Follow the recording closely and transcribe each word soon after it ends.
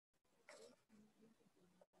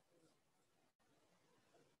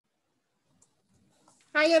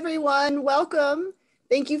Hi, everyone. Welcome.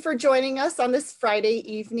 Thank you for joining us on this Friday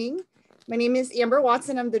evening. My name is Amber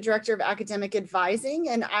Watson. I'm the Director of Academic Advising,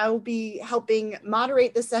 and I'll be helping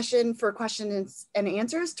moderate the session for questions and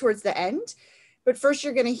answers towards the end. But first,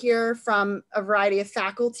 you're going to hear from a variety of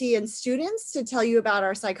faculty and students to tell you about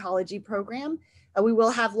our psychology program. We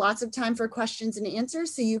will have lots of time for questions and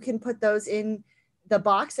answers, so you can put those in the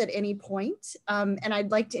box at any point. And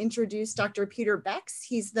I'd like to introduce Dr. Peter Becks.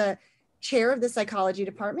 He's the chair of the psychology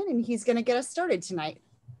department, and he's going to get us started tonight.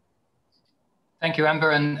 Thank you,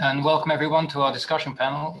 Amber, and welcome everyone to our discussion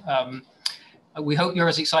panel. We hope you're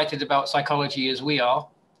as excited about psychology as we are.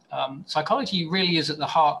 Psychology really is at the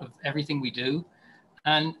heart of everything we do,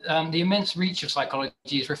 and the immense reach of psychology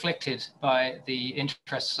is reflected by the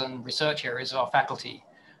interests and research areas of our faculty.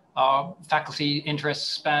 Our faculty interests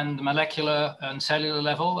span the molecular and cellular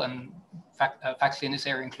level, and faculty in this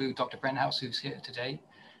area include Dr. Brenthouse, who's here today.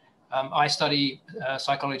 I study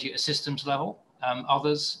psychology at a systems level.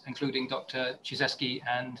 Others, including Dr. Czyzewski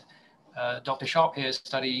and Dr. Sharp here,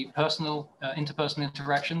 study interpersonal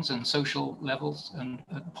interactions and social levels and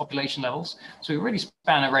population levels. So we really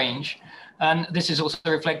span a range. And this is also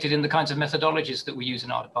reflected in the kinds of methodologies that we use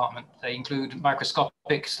in our department. They include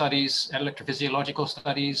microscopic studies, electrophysiological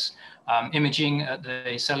studies, imaging at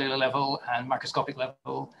the cellular level and microscopic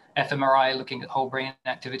level, fMRI looking at whole brain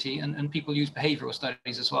activity, and people use behavioral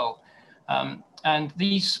studies as well. And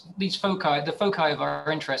these foci, the foci of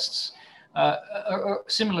our interests, are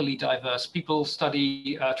similarly diverse. People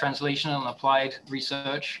study translational and applied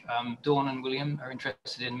research. Dawn and William are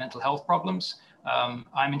interested in mental health problems.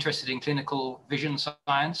 I'm interested in clinical vision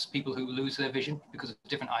science, people who lose their vision because of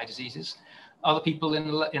different eye diseases. Other people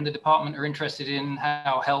in the department are interested in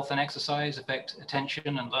how health and exercise affect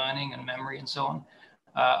attention and learning and memory and so on.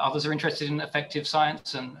 Others are interested in affective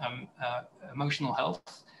science and emotional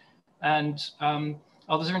health. And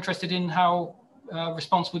others are interested in how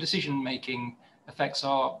responsible decision making affects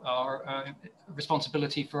our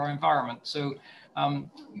responsibility for our environment. So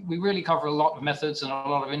we really cover a lot of methods and a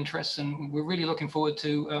lot of interests, and we're really looking forward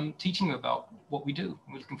to teaching you about what we do.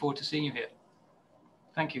 We're looking forward to seeing you here.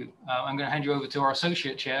 Thank you. I'm going to hand you over to our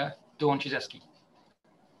associate chair, Dawn Czyzewski.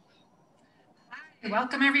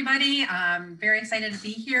 Welcome, everybody. I'm very excited to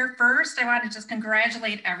be here. First, I want to just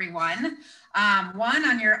congratulate everyone. One,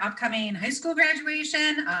 on your upcoming high school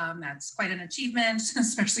graduation. That's quite an achievement,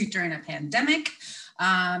 especially during a pandemic.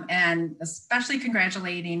 And especially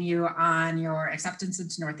congratulating you on your acceptance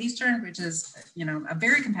into Northeastern, which is, a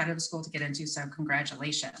very competitive school to get into. So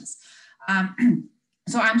congratulations.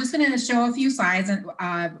 So I'm just going to show a few slides. And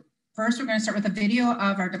first, we're going to start with a video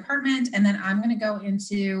of our department, and then I'm going to go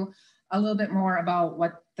into a little bit more about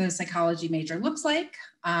what the psychology major looks like.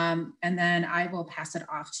 And then I will pass it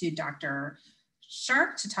off to Dr.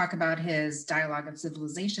 Sharp to talk about his Dialogue of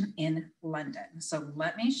Civilization in London. So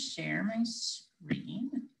let me share my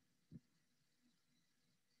screen.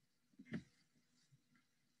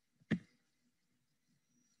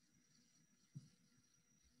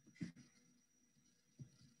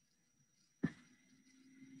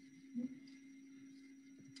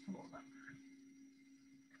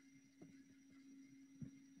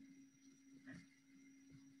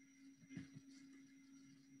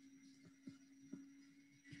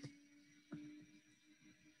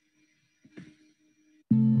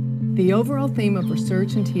 The overall theme of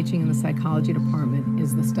research and teaching in the psychology department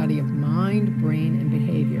is the study of mind, brain, and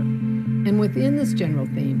behavior. And within this general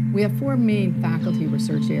theme, we have four main faculty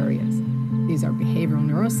research areas. These are behavioral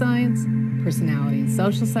neuroscience, personality and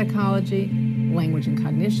social psychology, language and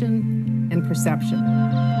cognition, and perception.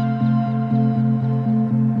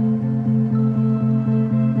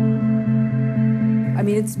 I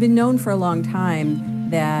mean, it's been known for a long time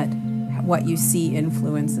that what you see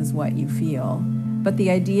influences what you feel. But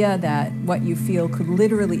the idea that what you feel could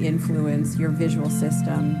literally influence your visual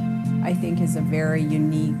system, I think, is a very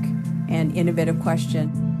unique and innovative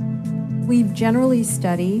question. We generally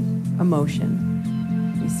study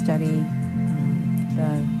emotion. We study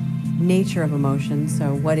the nature of emotion.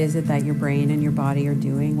 So what is it that your brain and your body are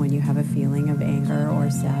doing when you have a feeling of anger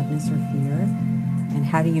or sadness or fear? And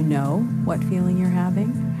how do you know what feeling you're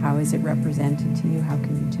having? How is it represented to you? How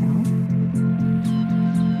can you tell?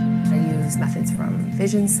 I use methods from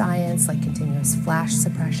vision science, like continuous flash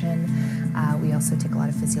suppression. We also take a lot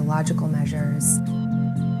of physiological measures.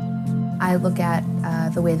 I look at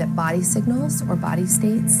the way that body signals or body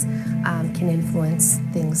states can influence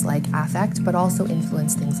things like affect, but also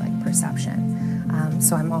influence things like perception.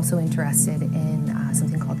 So I'm also interested in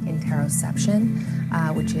something called interoception,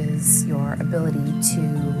 which is your ability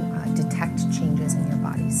to detect changes in your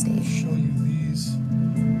body state. Show you these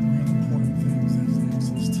really important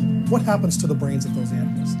things. what happens to the brains of those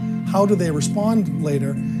animals? How do they respond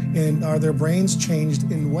later? And are their brains changed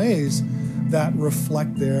in ways that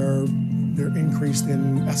reflect their increase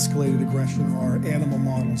in escalated aggression or animal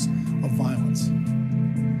models of violence?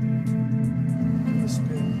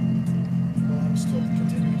 I'm still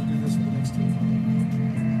continuing to do this for the next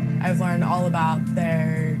team. I've learned all about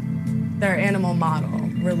their animal model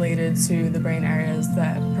related to the brain areas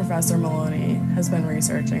that Professor Maloney has been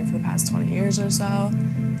researching for the past 20 years or so.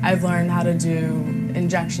 I've learned how to do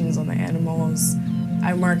injections on the animals.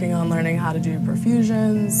 I'm working on learning how to do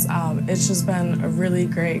perfusions. It's just been a really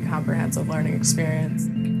great comprehensive learning experience.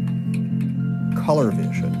 Color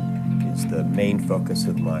vision is the main focus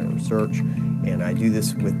of my research, and I do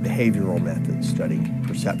this with behavioral methods, studying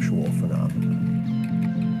perceptual phenomena.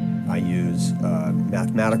 I use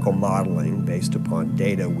mathematical modeling based upon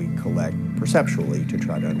data we collect perceptually to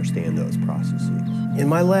try to understand those processes. In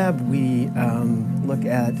my lab, we look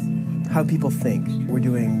at how people think. We're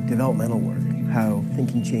doing developmental work, how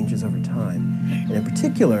thinking changes over time, and in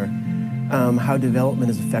particular, how development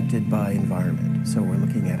is affected by environment. So we're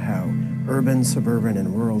looking at how urban, suburban,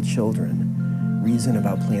 and rural children reason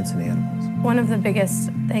about plants and animals. One of the biggest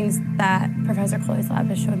things that Professor Chloe's lab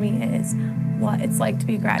has showed me is what it's like to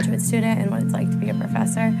be a graduate student and what it's like to be a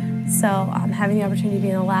professor. So having the opportunity to be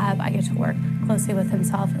in the lab, I get to work closely with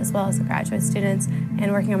himself as well as the graduate students,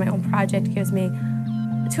 and working on my own project gives me,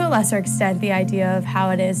 to a lesser extent, the idea of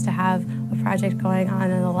how it is to have a project going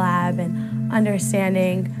on in the lab and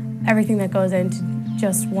understanding everything that goes into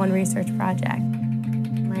just one research project.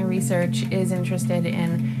 My research is interested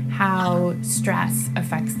in how stress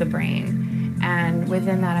affects the brain. And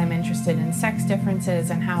within that, I'm interested in sex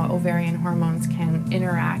differences and how ovarian hormones can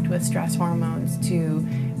interact with stress hormones to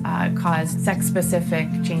cause sex-specific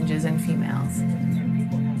changes in females.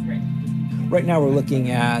 Right now, we're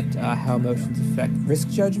looking at how emotions affect risk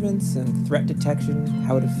judgments and threat detection,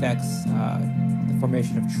 how it affects the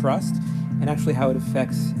formation of trust, and actually how it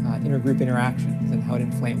affects intergroup interactions and how it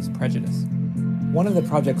inflames prejudice. One of the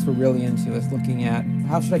projects we're really into is looking at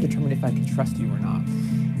how should I determine if I can trust you or not.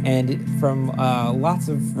 And from lots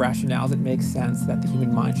of rationales, it makes sense that the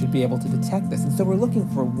human mind should be able to detect this. And so we're looking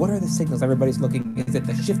for what are the signals everybody's looking. Is it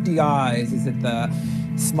the shifty eyes? Is it the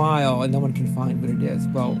smile? And no one can find what it is.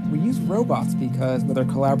 Well, we use robots because with our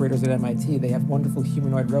collaborators at MIT, they have wonderful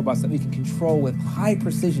humanoid robots that we can control with high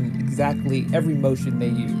precision exactly every motion they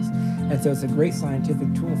use. And so it's a great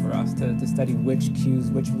scientific tool for us to study which cues,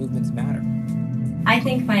 which movements matter. I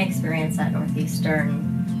think my experience at Northeastern,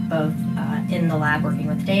 both in the lab working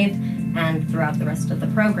with Dave and throughout the rest of the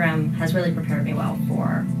program, has really prepared me well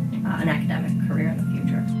for an academic career in the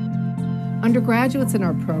future. Undergraduates in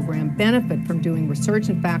our program benefit from doing research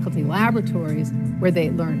in faculty laboratories where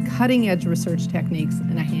they learn cutting-edge research techniques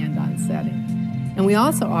in a hand-on setting. And we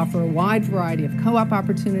also offer a wide variety of co-op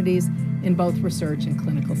opportunities in both research and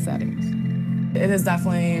clinical settings. It has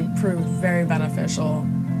definitely proved very beneficial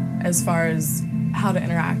as far as how to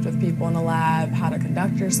interact with people in a lab, how to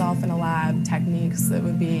conduct yourself in a lab, techniques that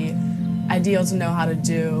would be ideal to know how to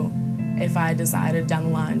do if I decided down the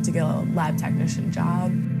line to get a lab technician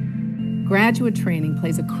job. Graduate training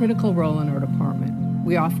plays a critical role in our department.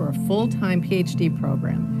 We offer a full-time PhD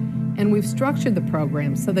program, and we've structured the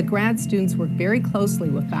program so that grad students work very closely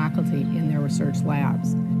with faculty in their research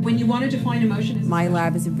labs. When you want to define emotion, my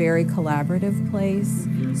lab is a very collaborative place.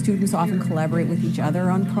 Students often collaborate with each other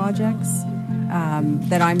on projects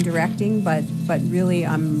that I'm directing, but really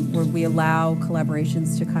we allow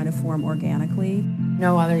collaborations to kind of form organically.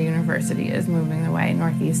 No other university is moving the way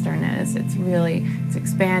Northeastern is. It's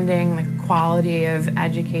expanding. The quality of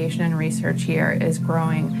education and research here is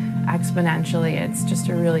growing exponentially. It's just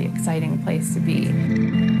a really exciting place to be.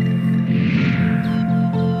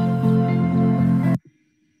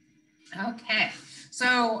 Okay,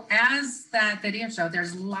 so as that video showed,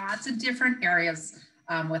 there's lots of different areas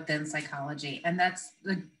within psychology. And that's,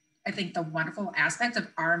 I think, the wonderful aspect of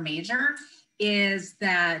our major is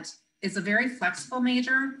that it's a very flexible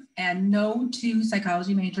major and no two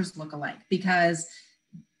psychology majors look alike because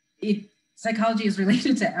psychology is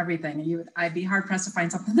related to everything. I'd be hard pressed to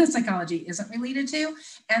find something that psychology isn't related to.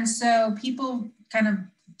 And so people kind of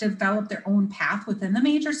develop their own path within the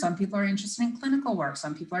major. Some people are interested in clinical work.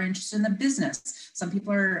 Some people are interested in the business. Some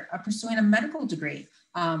people are pursuing a medical degree.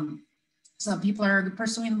 Some people are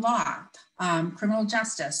pursuing law, criminal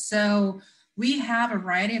justice. So we have a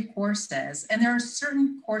variety of courses, and there are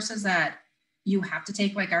certain courses that you have to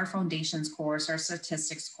take, like our foundations course, our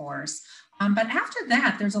statistics course. But after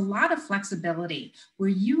that, there's a lot of flexibility where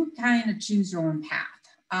you kind of choose your own path.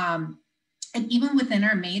 And even within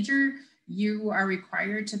our major, you are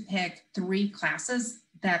required to pick 3 classes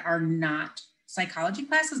that are not psychology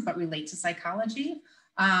classes, but relate to psychology.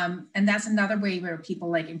 And that's another way where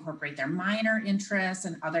people like incorporate their minor interests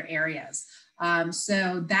and other areas.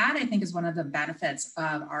 So that I think is one of the benefits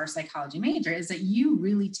of our psychology major, is that you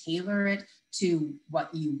really tailor it to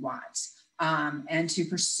what you want and to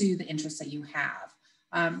pursue the interests that you have.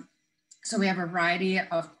 So we have a variety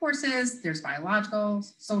of courses. There's biological,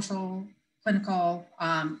 social, clinical,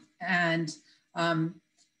 and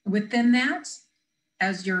within that,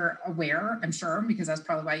 as you're aware, I'm sure, because that's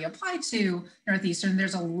probably why you applied to Northeastern,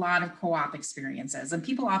 there's a lot of co-op experiences. And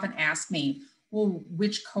people often ask me, well,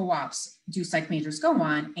 which co-ops do psych majors go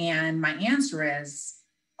on? And my answer is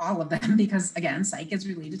all of them, because again, psych is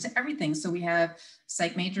related to everything. So we have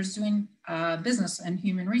psych majors doing business and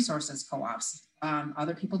human resources co-ops,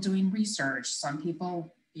 other people doing research, some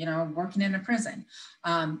people, working in a prison.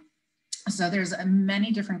 So there's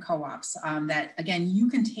many different co-ops that, again, you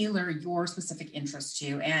can tailor your specific interests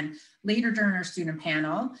to. And later during our student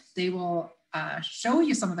panel, they will show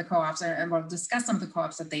you some of the co-ops, and we'll discuss some of the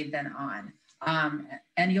co-ops that they've been on.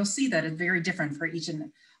 And you'll see that it's very different for each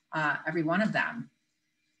and every one of them.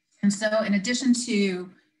 And so in addition to,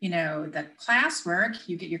 the classwork,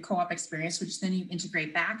 you get your co-op experience, which then you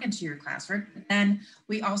integrate back into your classwork. And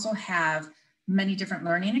we also have many different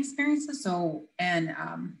learning experiences. So, and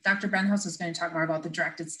Dr. Brenhaus is going to talk more about the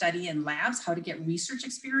directed study and labs, how to get research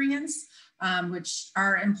experience, which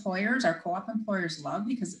our employers, our co-op employers love,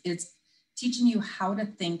 because it's teaching you how to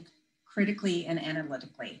think critically and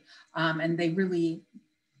analytically. And they really,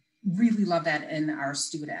 really love that in our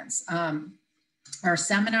students. Our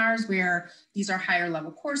seminars, where these are higher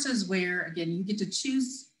level courses where, again, you get to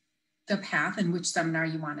choose the path in which seminar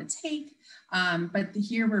you want to take. But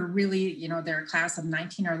here we're really, they're a class of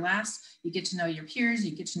 19 or less. You get to know your peers,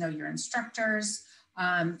 you get to know your instructors,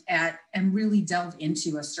 and really delve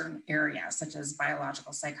into a certain area, such as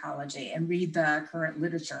biological psychology, and read the current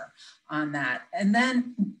literature on that. And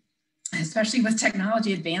then, especially with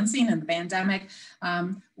technology advancing and the pandemic,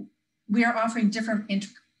 we are offering different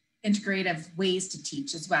integrative ways to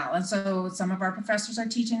teach as well. And so some of our professors are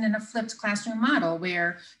teaching in a flipped classroom model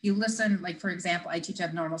where you listen, like for example, I teach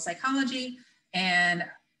abnormal psychology and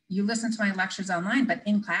you listen to my lectures online, but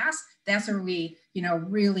in class, that's where we,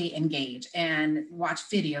 really engage and watch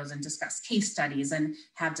videos and discuss case studies and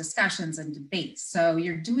have discussions and debates. So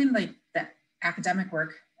you're doing like the academic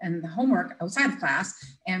work and the homework outside of class,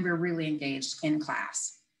 and we're really engaged in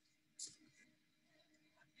class.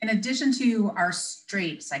 In addition to our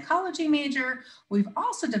straight psychology major, we've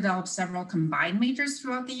also developed several combined majors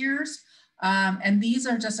throughout the years. And these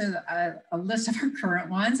are just a list of our current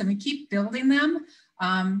ones, and we keep building them.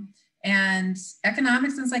 And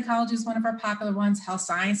economics and psychology is one of our popular ones. Health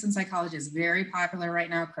science and psychology is very popular right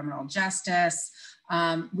now. Criminal justice.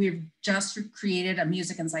 We've just created a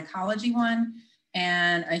music and psychology one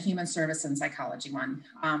and a human service and psychology one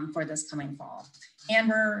for this coming fall. And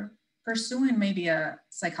we're pursuing maybe a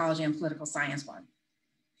psychology and political science one.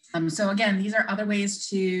 So again, these are other ways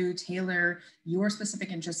to tailor your specific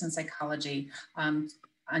interest in psychology on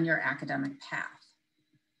your academic path.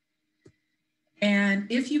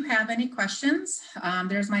 And if you have any questions,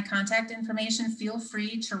 there's my contact information. Feel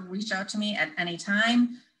free to reach out to me at any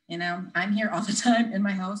time. I'm here all the time in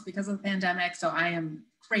my house because of the pandemic, so I am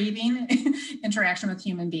craving interaction with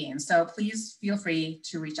human beings. So please feel free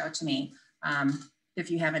to reach out to me if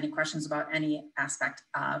you have any questions about any aspect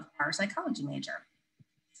of our psychology major.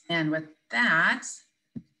 And with that,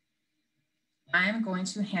 I'm going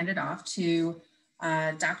to hand it off to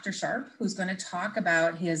Dr. Sharp, who's going to talk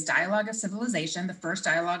about his Dialogue of Civilization, the first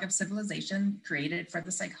Dialogue of Civilization created for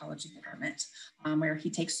the psychology department, where he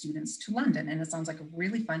takes students to London, and it sounds like a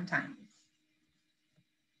really fun time.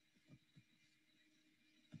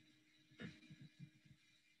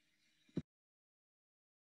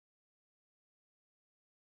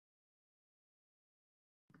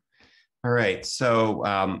 All right,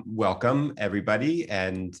 so welcome everybody.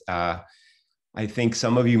 And I think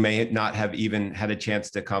some of you may not have even had a chance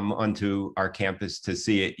to come onto our campus to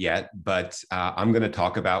see it yet, but I'm going to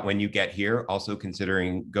talk about when you get here, also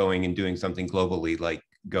considering going and doing something globally like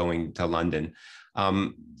going to London.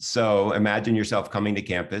 So imagine yourself coming to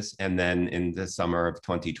campus and then in the summer of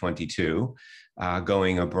 2022,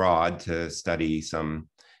 going abroad to study some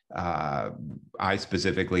I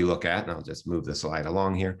specifically look at, and I'll just move the slide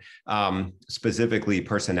along here, specifically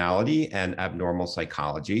personality and abnormal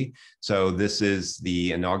psychology. So this is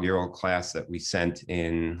the inaugural class that we sent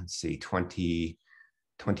in, let's see,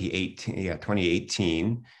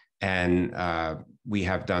 2018. And we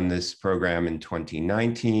have done this program in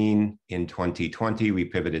 2019. In 2020, we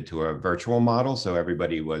pivoted to a virtual model. So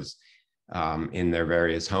everybody was in their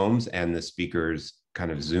various homes, and the speakers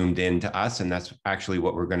kind of zoomed in to us. And that's actually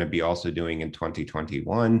what we're going to be also doing in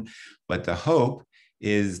 2021. But the hope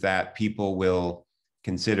is that people will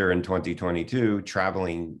consider in 2022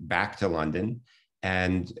 traveling back to London.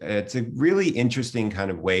 And it's a really interesting kind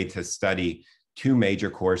of way to study two major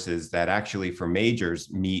courses that actually for majors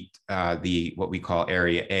meet the what we call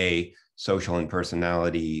Area A, social and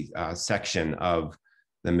personality section of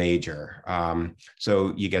the major.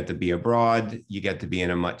 So you get to be abroad, you get to be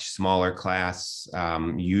in a much smaller class.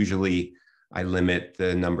 Usually I limit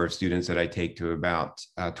the number of students that I take to about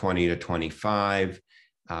 20 to 25.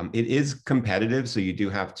 It is competitive, so you do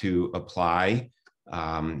have to apply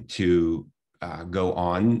to go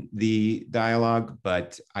on the dialogue,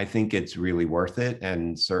 but I think it's really worth it,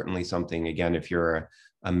 and certainly something, again, if you're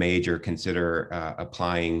a major, consider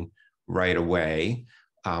applying right away.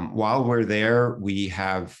 While we're there, we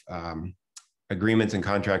have agreements and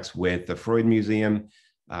contracts with the Freud Museum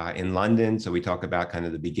in London. So we talk about kind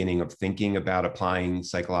of the beginning of thinking about applying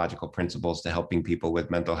psychological principles to helping people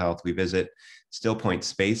with mental health. We visit Still Point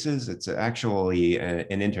Spaces. It's actually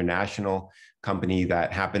an international company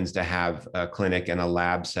that happens to have a clinic and a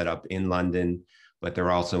lab set up in London, but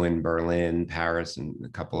they're also in Berlin, Paris, and a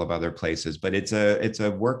couple of other places. But it's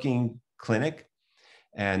a working clinic.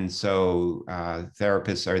 And so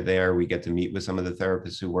therapists are there. We get to meet with some of the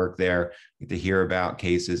therapists who work there, get to hear about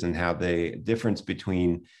cases and how the difference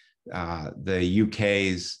between the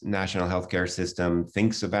UK's national healthcare system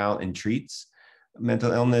thinks about and treats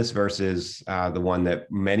mental illness versus the one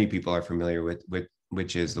that many people are familiar with,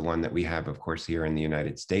 which is the one that we have, of course, here in the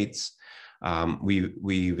United States.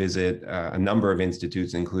 We visit a number of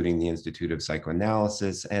institutes, including the Institute of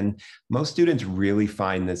Psychoanalysis, and most students really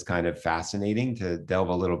find this kind of fascinating to delve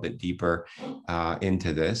a little bit deeper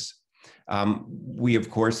into this. We, of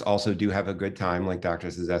course, also do have a good time, like Dr.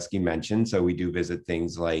 Cieszewski mentioned. So we do visit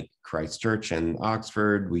things like Christchurch and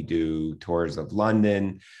Oxford. We do tours of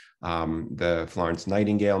London, the Florence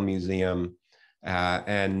Nightingale Museum,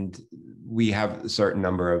 and we have a certain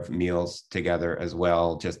number of meals together as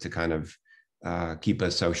well, just to kind of keep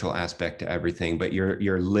a social aspect to everything. But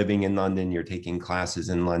you're living in London, you're taking classes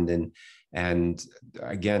in London. And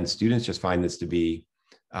again, students just find this to be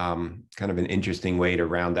kind of an interesting way to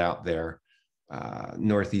round out their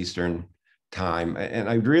Northeastern time. And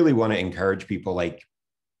I really want to encourage people, like,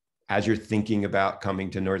 as you're thinking about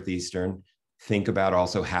coming to Northeastern, think about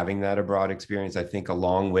also having that abroad experience. I think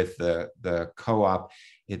along with the co-op,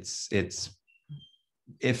 it's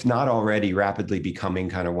if not already rapidly becoming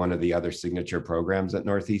kind of one of the other signature programs at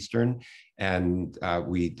Northeastern. And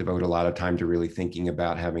we devote a lot of time to really thinking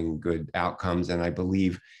about having good outcomes. And I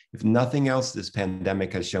believe, if nothing else, this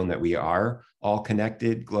pandemic has shown that we are all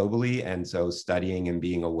connected globally. And so studying and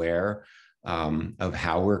being aware of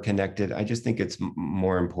how we're connected, I just think it's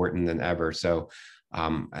more important than ever. So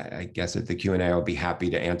I guess at the Q&A, I'll be happy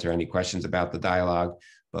to answer any questions about the dialogue.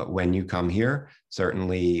 But when you come here,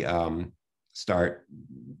 certainly start,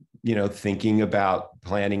 thinking about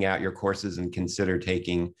planning out your courses and consider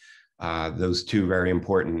taking those two very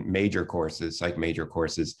important major courses, psych major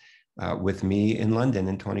courses, with me in London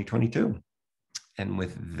in 2022. And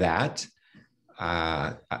with that,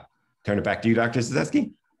 I turn it back to you, Dr.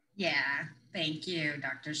 Cieszewski. Yeah, thank you,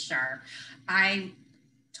 Dr. Sharp. I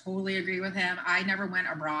totally agree with him. I never went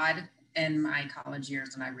abroad in my college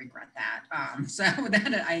years, and I regret that. So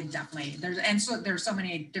that I definitely, there's so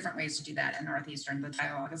many different ways to do that in Northeastern. The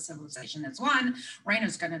Dialogue of Civilization is one.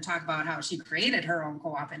 Raina's going to talk about how she created her own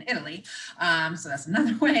co-op in Italy. So that's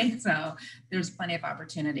another way. So there's plenty of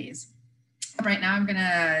opportunities. Right now, I'm going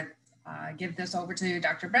to give this over to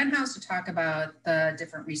Dr. Brenthouse to talk about the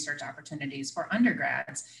different research opportunities for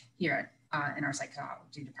undergrads here in our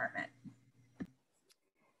psychology department.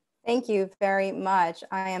 Thank you very much.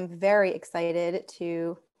 I am very excited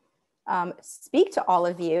to speak to all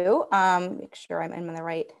of you. Make sure I'm in the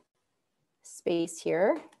right space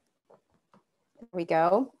here. There we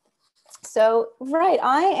go. So, right,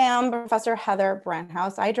 I am Professor Heather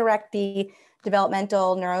Brenthouse. I direct the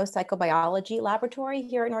Developmental Neuropsychobiology Laboratory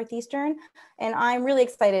here at Northeastern, and I'm really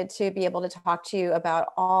excited to be able to talk to you about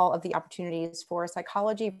all of the opportunities for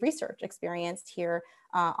psychology research experience here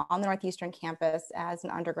on the Northeastern campus as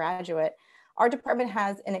an undergraduate. Our department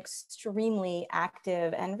has an extremely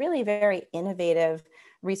active and really very innovative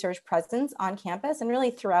research presence on campus and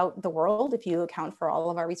really throughout the world, if you account for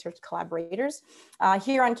all of our research collaborators.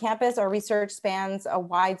 Here on campus, our research spans a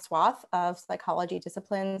wide swath of psychology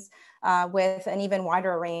disciplines with an even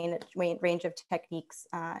wider range of techniques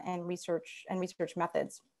and research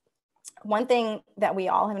methods. One thing that we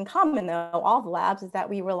all have in common, though, all the labs, is that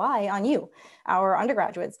we rely on you, our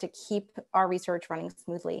undergraduates, to keep our research running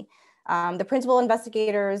smoothly. The principal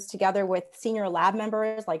investigators, together with senior lab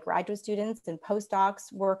members like graduate students and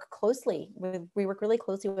postdocs, work really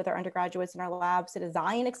closely with our undergraduates in our labs to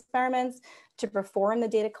design experiments, to perform the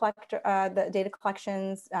data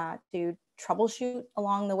collections, to troubleshoot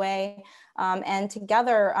along the way, and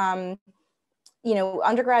together,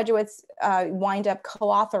 undergraduates wind up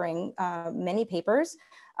co-authoring many papers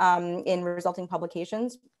in resulting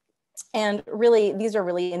publications. And really, these are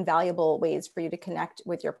really invaluable ways for you to connect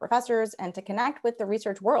with your professors and to connect with the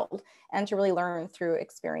research world and to really learn through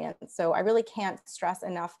experience. So I really can't stress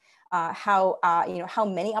enough how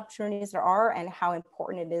many opportunities there are and how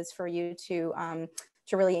important it is for you to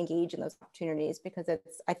really engage in those opportunities, because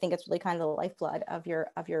I think it's really kind of the lifeblood of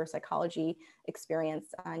your psychology experience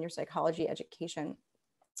and your psychology education.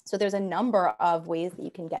 So there's a number of ways that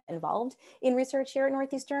you can get involved in research here at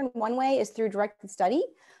Northeastern. One way is through directed study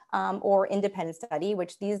or independent study,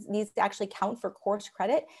 which these actually count for course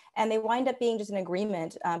credit, and they wind up being just an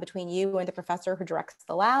agreement between you and the professor who directs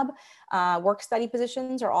the lab. Work study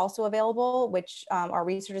positions are also available, which are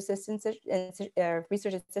research assistantships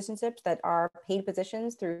that are paid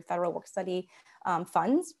positions through federal work study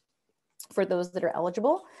funds for those that are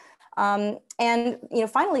eligible. And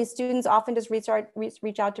finally, students often just reach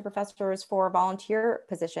out to professors for volunteer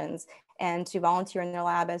positions and to volunteer in their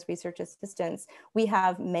lab as research assistants. We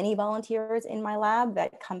have many volunteers in my lab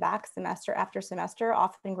that come back semester after semester,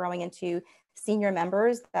 often growing into senior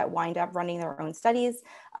members that wind up running their own studies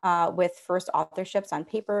with first authorships on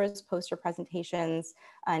papers, poster presentations,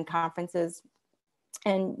 and conferences.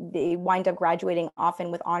 And they wind up graduating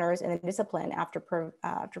often with honors in the discipline after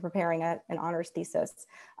preparing an honors thesis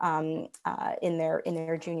in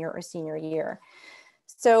their junior or senior year.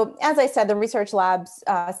 So as I said, the research labs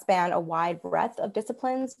span a wide breadth of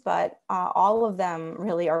disciplines, but all of them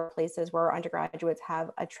really are places where undergraduates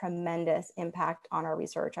have a tremendous impact on our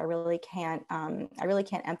research. I really can't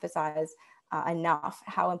emphasize enough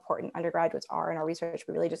how important undergraduates are in our research.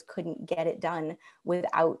 We really just couldn't get it done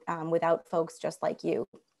without folks just like you.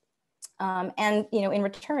 And in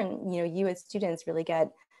return, you as students really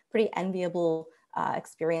get pretty enviable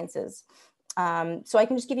experiences. So I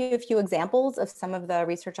can just give you a few examples of some of the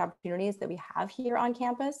research opportunities that we have here on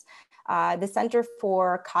campus. The Center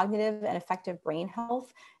for Cognitive and Effective Brain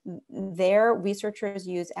Health, their researchers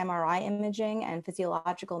use MRI imaging and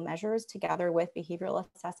physiological measures together with behavioral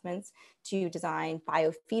assessments to design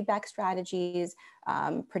biofeedback strategies,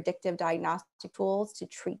 predictive diagnostic tools to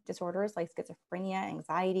treat disorders like schizophrenia,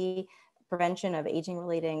 anxiety, prevention of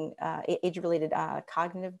age-related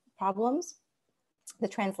cognitive problems. The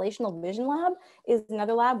Translational Vision Lab is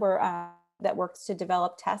another lab that works to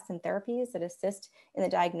develop tests and therapies that assist in the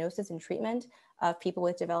diagnosis and treatment of people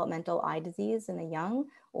with developmental eye disease in the young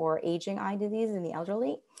or aging eye disease in the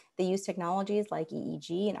elderly. They use technologies like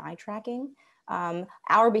EEG and eye tracking.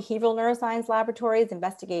 Our behavioral neuroscience laboratories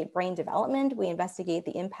investigate brain development. We investigate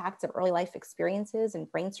the impacts of early life experiences and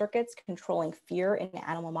brain circuits controlling fear in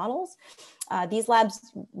animal models. These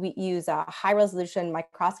labs, we use high resolution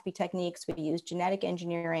microscopy techniques. We use genetic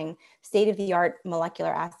engineering, state-of-the-art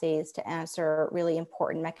molecular assays to answer really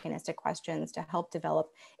important mechanistic questions to help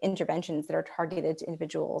develop interventions that are targeted to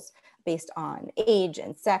individuals based on age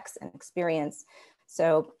and sex and experience.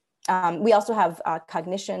 So we also have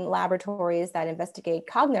cognition laboratories that investigate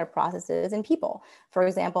cognitive processes in people. For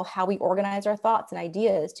example, how we organize our thoughts and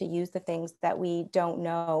ideas to use the things that we don't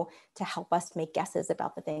know to help us make guesses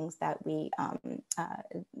about the things that we,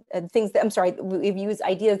 we use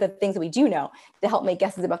ideas of things that we do know to help make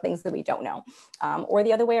guesses about things that we don't know, or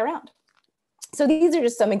the other way around. So these are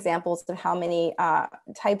just some examples of how many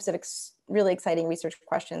types of really exciting research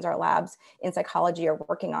questions our labs in psychology are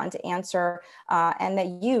working on to answer, and that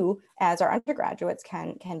you as our undergraduates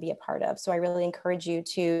can be a part of. So I really encourage you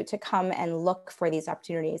to come and look for these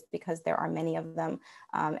opportunities, because there are many of them,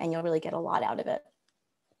 and you'll really get a lot out of it.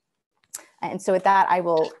 And so with that, I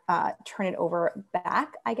will turn it over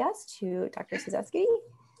back, I guess, to Dr. Cieszewski.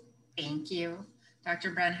 Thank you,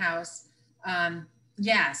 Dr. Brenthouse.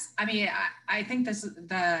 Yes, I mean, I think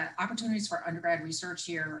the opportunities for undergrad research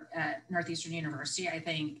here at Northeastern University, I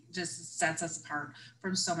think just sets us apart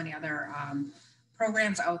from so many other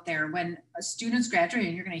programs out there. When students graduate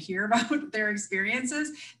and you're going to hear about their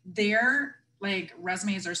experiences, their like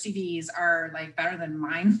resumes or CVs are like better than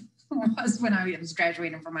mine was when I was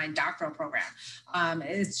graduating from my doctoral program.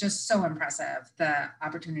 It's just so impressive, the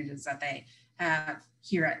opportunities that they have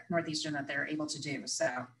here at Northeastern that they're able to do.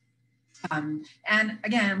 So And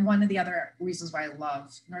again, one of the other reasons why I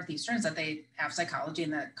love Northeastern is that they have psychology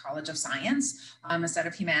in the College of Science instead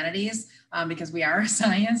of humanities, because we are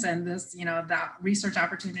science, and this, the research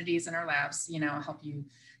opportunities in our labs, help you,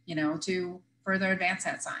 to further advance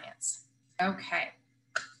that science. Okay,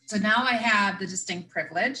 so now I have the distinct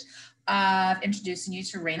privilege of introducing you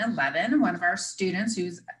to Raina Levin, one of our students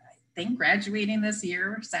who's, I think, graduating this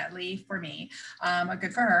year, sadly for me,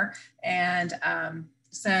 good for her. And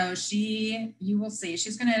so you will see,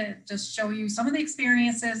 she's going to just show you some of the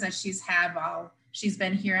experiences that she's had while she's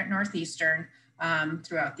been here at Northeastern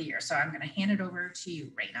throughout the year. So I'm going to hand it over to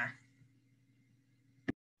you, Raina.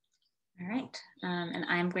 All right, and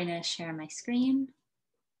I'm going to share my screen.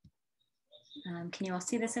 Can you all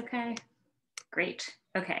see this okay? Great,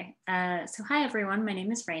 okay. So hi everyone, my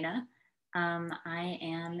name is Raina. I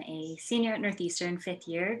am a senior at Northeastern, 5th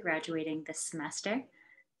year, graduating this semester.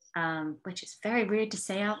 Which is very weird to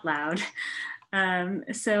say out loud.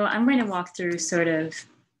 So I'm going to walk through sort of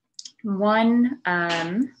one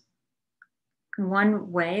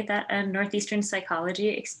way that a Northeastern psychology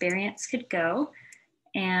experience could go.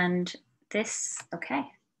 And this, okay,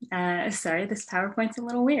 sorry, this PowerPoint's a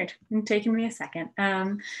little weird. It's taking me a second.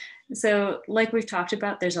 So like we've talked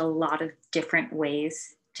about, there's a lot of different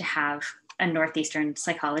ways to have a Northeastern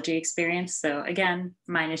psychology experience. So again,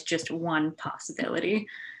 mine is just one possibility.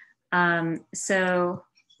 So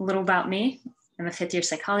a little about me. I'm a 5th year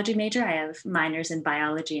psychology major. I have minors in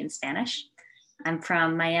biology and Spanish. I'm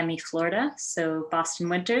from Miami, Florida. So Boston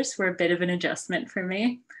winters were a bit of an adjustment for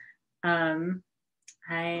me.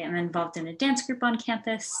 I am involved in a dance group on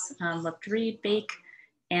campus, love to read, bake.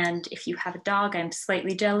 And if you have a dog, I'm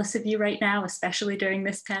slightly jealous of you right now, especially during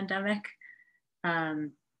this pandemic.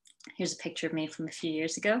 Here's a picture of me from a few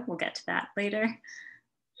years ago. We'll get to that later.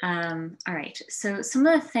 All right, so some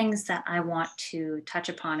of the things that I want to touch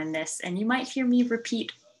upon in this, and you might hear me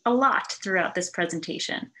repeat a lot throughout this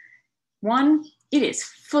presentation. One, it is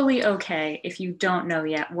fully okay if you don't know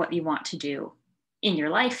yet what you want to do in your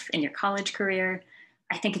life, in your college career.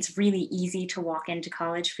 I think it's really easy to walk into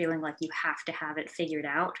college feeling like you have to have it figured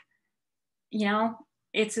out.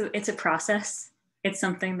 It's a process. It's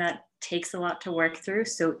something that takes a lot to work through.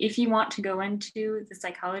 So if you want to go into the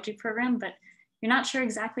psychology program, but you're not sure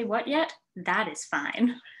exactly what yet, that is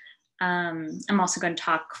fine. I'm also going to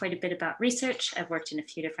talk quite a bit about research. I've worked in a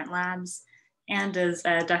few different labs. And as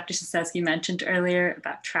Dr. Sosewski mentioned earlier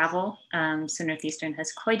about travel, so Northeastern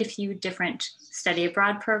has quite a few different study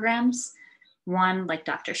abroad programs. One, like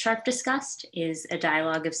Dr. Sharp discussed, is a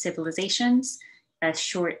Dialogue of Civilizations, a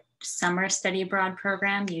short summer study abroad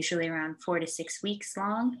program, usually around 4 to 6 weeks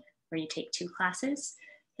long, where you take 2 classes.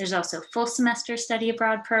 There's also full semester study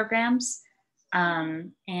abroad programs.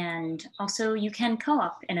 And also you can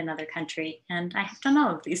co-op in another country, and I have done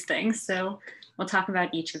all of these things, so we'll talk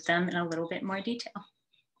about each of them in a little bit more detail.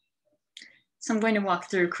 So I'm going to walk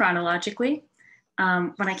through chronologically.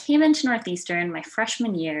 When I came into Northeastern my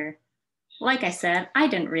freshman year, like I said, I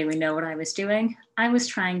didn't really know what I was doing. I was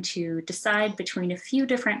trying to decide between a few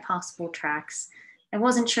different possible tracks. I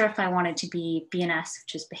wasn't sure if I wanted to be BNS,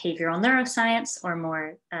 which is behavioral neuroscience, or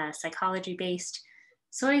more psychology based.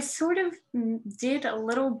 So I sort of did a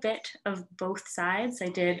little bit of both sides. I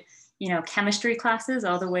did, chemistry classes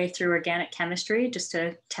all the way through organic chemistry just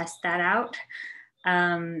to test that out.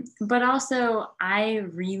 But also I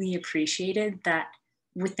really appreciated that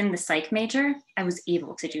within the psych major, I was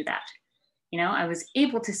able to do that. I was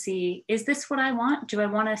able to see, is this what I want? Do I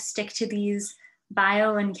want to stick to these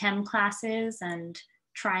bio and chem classes and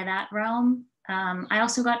try that realm? I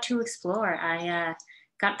also got to explore. I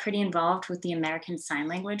got pretty involved with the American Sign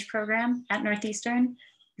Language program at Northeastern.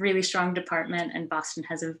 Really strong department, and Boston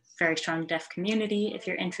has a very strong deaf community if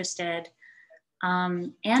you're interested.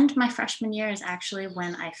 And my freshman year is actually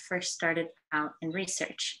when I first started out in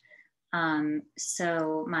research.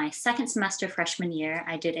 So my second semester freshman year,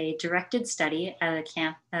 I did a directed study at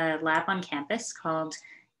a lab on campus called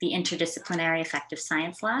the Interdisciplinary Affective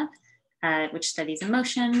Science Lab, which studies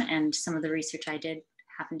emotion, and some of the research I did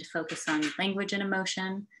happened to focus on language and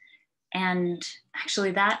emotion. And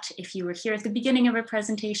actually that, if you were here at the beginning of our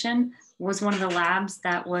presentation, was one of the labs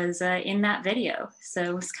that was in that video. So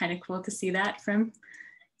it was kind of cool to see that from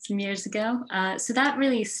some years ago. So that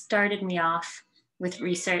really started me off with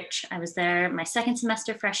research. I was there my second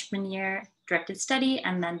semester freshman year, directed study,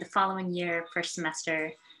 and then the following year, first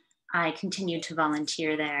semester, I continued to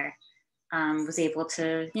volunteer there. Was able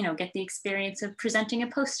to, get the experience of presenting a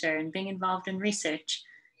poster and being involved in research.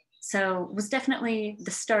 So it was definitely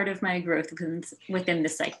the start of my growth within the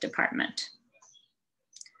psych department.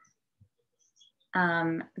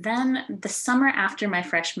 Then the summer after my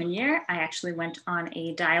freshman year, I actually went on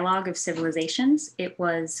a dialogue of civilizations. It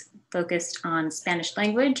was focused on Spanish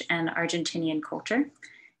language and Argentinian culture.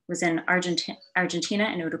 It was in Argentina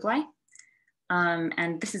and Uruguay.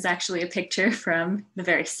 And this is actually a picture from the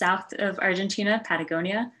very south of Argentina,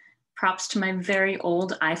 Patagonia. Props to my very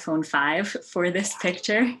old iPhone 5 for this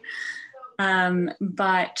picture.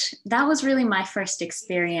 But that was really my first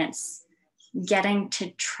experience getting to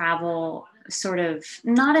travel sort of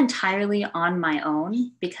not entirely on my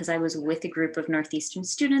own, because I was with a group of Northeastern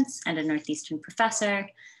students and a Northeastern professor,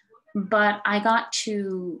 but I got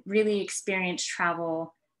to really experience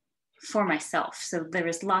travel for myself. So there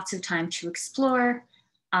was lots of time to explore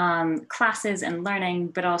classes and learning,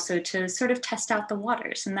 but also to sort of test out the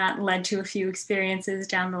waters. And that led to a few experiences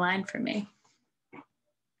down the line for me.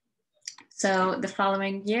 So the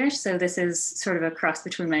following year, so this is sort of a cross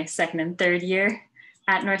between my second and third year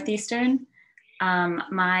at Northeastern.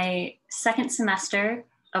 My second semester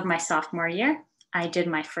of my sophomore year, I did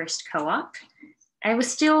my first co-op. I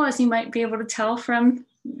was still, as you might be able to tell from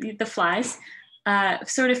the flies,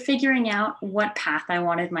 sort of figuring out what path I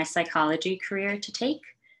wanted my psychology career to take,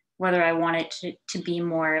 whether I wanted to be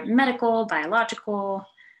more medical, biological.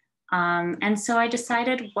 And so I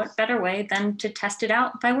decided what better way than to test it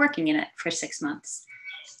out by working in it for 6 months.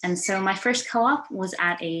 And so my first co-op was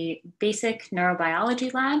at a basic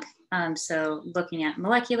neurobiology lab. So looking at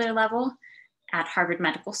molecular level at Harvard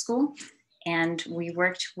Medical School. And we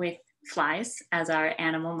worked with flies as our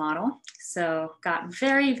animal model. So got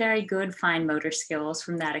very, very good fine motor skills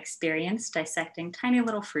from that experience, dissecting tiny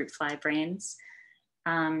little fruit fly brains.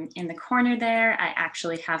 In the corner there, I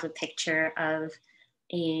actually have a picture of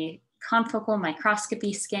a confocal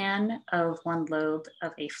microscopy scan of one lobe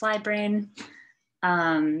of a fly brain.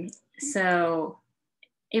 So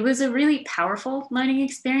it was a really powerful learning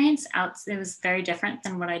experience. It was very different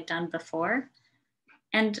than what I'd done before,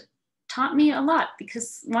 and taught me a lot,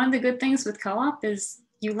 because one of the good things with co-op is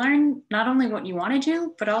you learn not only what you want to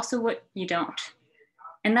do, but also what you don't.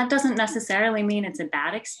 And that doesn't necessarily mean it's a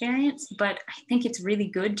bad experience, but I think it's really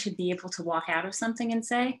good to be able to walk out of something and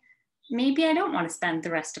say, maybe I don't want to spend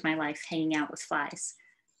the rest of my life hanging out with flies.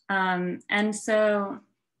 And so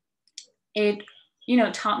it,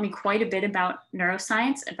 taught me quite a bit about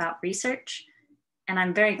neuroscience, about research. And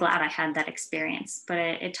I'm very glad I had that experience, but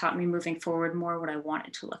it taught me moving forward more what I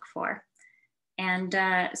wanted to look for. And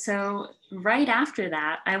so right after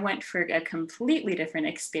that, I went for a completely different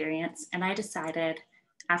experience. And I decided,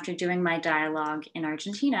 after doing my dialogue in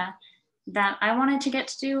Argentina, that I wanted to get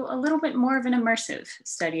to do a little bit more of an immersive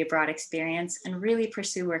study abroad experience and really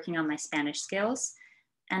pursue working on my Spanish skills.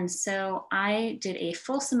 And so I did a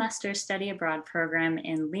full semester study abroad program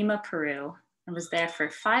in Lima, Peru. I was there for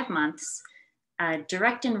 5 months,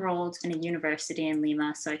 direct enrolled in a university in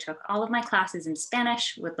Lima. So I took all of my classes in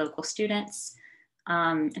Spanish with local students.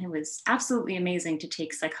 And it was absolutely amazing to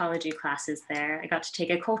take psychology classes there. I got to take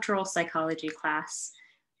a cultural psychology class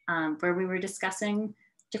where we were discussing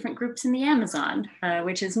different groups in the Amazon,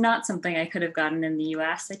 which is not something I could have gotten in the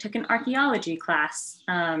US. I took an archaeology class,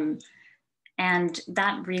 and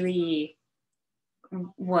that really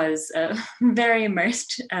was a very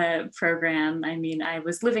immersed program. I mean, I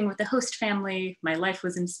was living with a host family, my life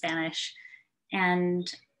was in Spanish,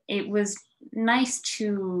 and it was nice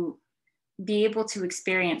to be able to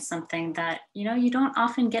experience something that, you don't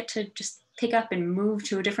often get to just pick up and move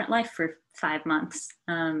to a different life for 5 months.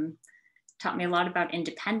 Taught me a lot about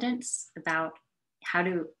independence, about how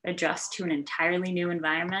to adjust to an entirely new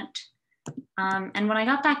environment. And when I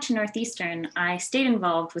got back to Northeastern, I stayed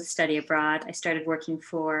involved with study abroad. I started working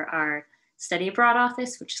for our study abroad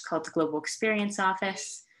office, which is called the Global Experience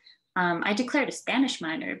Office. I declared a Spanish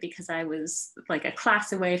minor because I was like a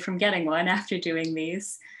class away from getting one after doing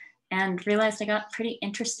these, and realized I got pretty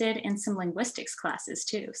interested in some linguistics classes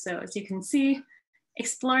too. So as you can see,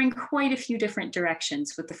 exploring quite a few different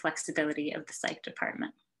directions with the flexibility of the psych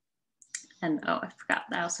department. And oh, I forgot,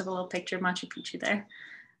 I also have a little picture of Machu Picchu there.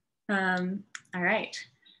 All right,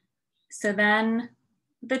 so then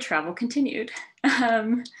the travel continued.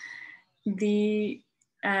 The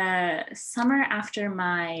summer after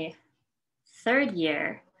my 3rd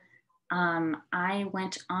year, I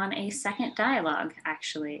went on a second dialogue,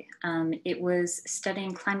 actually. It was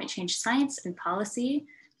studying climate change science and policy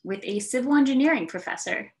with a civil engineering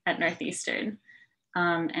professor at Northeastern.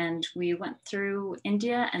 And we went through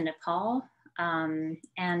India and Nepal.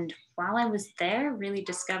 And while I was there, really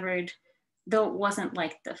discovered, though it wasn't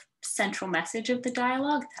like the central message of the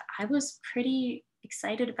dialogue, that I was pretty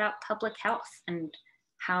excited about public health and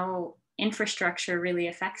how infrastructure really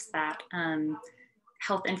affects that.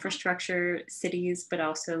 health infrastructure, cities, but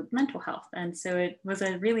also mental health. And so it was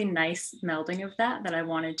a really nice melding of that I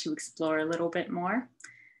wanted to explore a little bit more.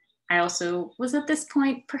 I also was at this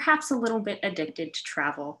point perhaps a little bit addicted to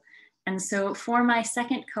travel. And so for my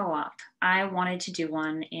second co-op, I wanted to do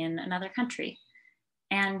one in another country.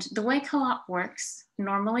 And the way co-op works,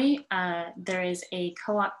 normally there is a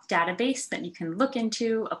co-op database that you can look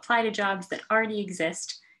into, apply to jobs that already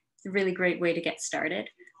exist. It's a really great way to get started.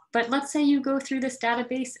 But let's say you go through this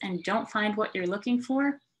database and don't find what you're looking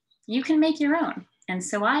for, you can make your own. And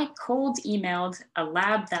so I cold emailed a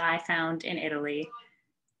lab that I found in Italy.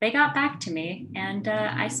 They got back to me, and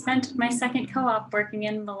I spent my second co-op working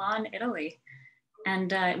in Milan, Italy.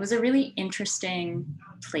 And it was a really interesting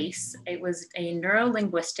place. It was a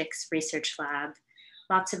neurolinguistics research lab,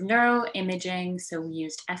 lots of neuroimaging, so we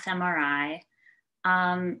used fMRI,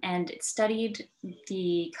 and it studied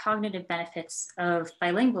the cognitive benefits of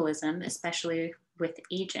bilingualism, especially with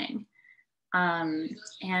aging. I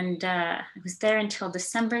was there until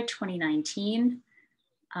December 2019.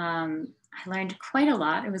 I learned quite a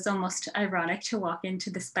lot. It was almost ironic to walk into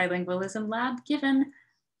this bilingualism lab, given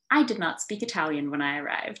I did not speak Italian when I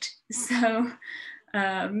arrived. So,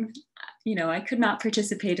 I could not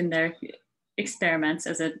participate in their experiments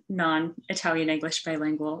as a non-Italian English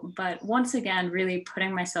bilingual, but once again, really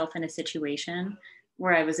putting myself in a situation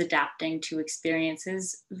where I was adapting to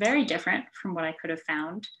experiences very different from what I could have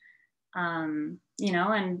found. And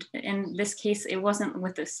in this case, it wasn't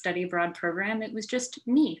with a study abroad program, it was just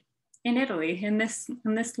me in Italy in this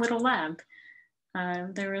little lab.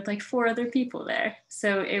 There were like 4 other people there.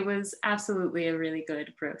 So it was absolutely a really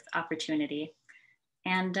good growth opportunity.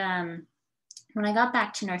 And when I got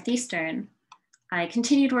back to Northeastern, I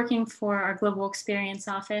continued working for our Global Experience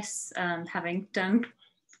Office, having done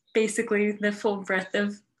basically the full breadth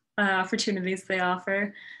of opportunities they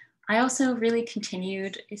offer. I also really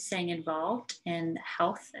continued staying involved in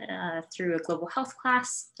health through a global health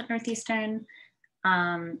class at Northeastern,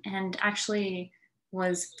 and actually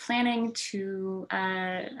was planning to,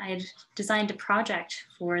 I'd designed a project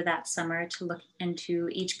for that summer to look into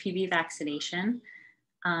HPV vaccination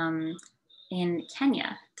in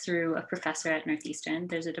Kenya through a professor at Northeastern.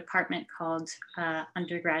 There's a department called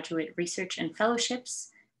Undergraduate Research and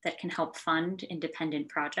Fellowships that can help fund independent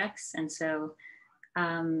projects. And so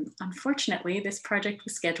unfortunately, this project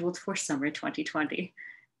was scheduled for summer 2020.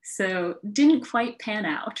 So didn't quite pan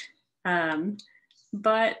out,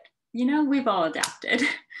 but we've all adapted.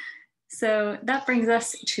 So that brings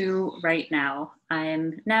us to right now.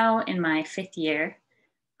 I'm now in my 5th year.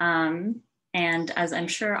 And as I'm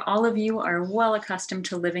sure all of you are well accustomed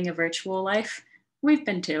to living a virtual life, we've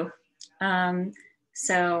been too.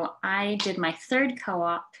 So I did my 3rd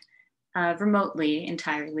co-op remotely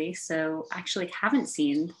entirely. So actually haven't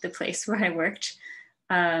seen the place where I worked,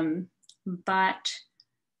 but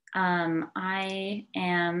I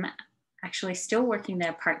am actually still working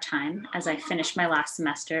there part-time as I finished my last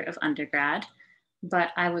semester of undergrad, but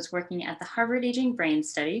I was working at the Harvard Aging Brain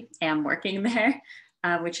Study, am working there,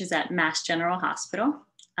 which is at Mass General Hospital,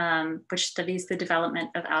 which studies the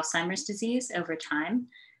development of Alzheimer's disease over time,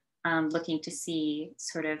 looking to see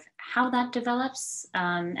sort of how that develops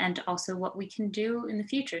and also what we can do in the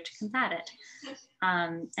future to combat it.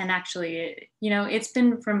 And actually, it's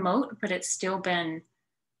been remote, but it's still been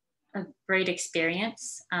a great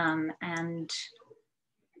experience and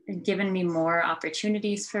given me more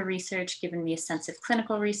opportunities for research, given me a sense of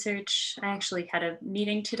clinical research. I actually had a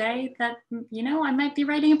meeting today that, I might be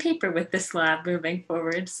writing a paper with this lab moving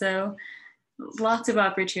forward. So lots of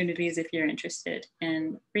opportunities if you're interested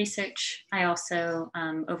in research. I also,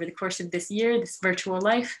 over the course of this year, this virtual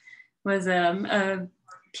life, was a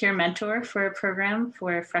peer mentor for a program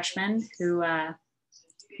for freshmen who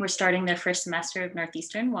were starting their first semester of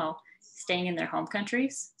Northeastern while staying in their home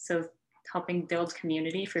countries. So helping build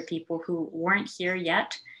community for people who weren't here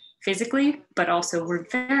yet physically, but also were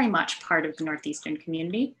very much part of the Northeastern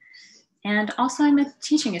community. And also I'm a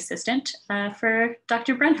teaching assistant for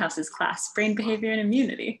Dr. Brenhouse's class, Brain Behavior and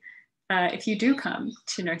Immunity. If you do come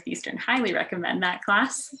to Northeastern, highly recommend that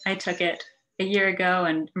class. I took it a year ago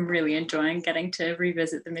and I'm really enjoying getting to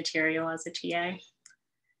revisit the material as a TA.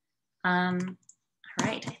 All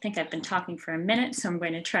right, I think I've been talking for a minute, so I'm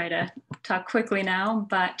going to try to talk quickly now,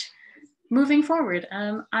 but moving forward,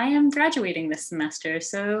 I am graduating this semester,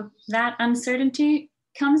 so that uncertainty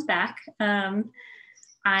comes back.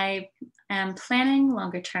 I am planning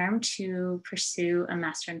longer term to pursue a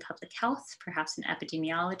master in public health, perhaps in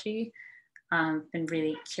epidemiology. Been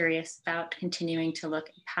really curious about continuing to look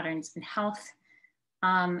at patterns in health.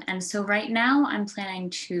 And so right now I'm planning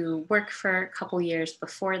to work for a couple years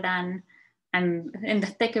before then, I'm in the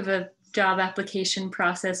thick of a job application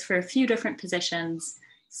process for a few different positions,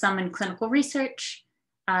 some in clinical research,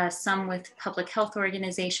 some with public health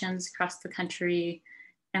organizations across the country.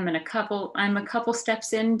 I'm a couple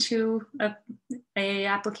steps into a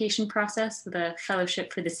application process with a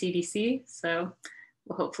fellowship for the CDC. So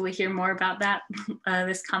we'll hopefully hear more about that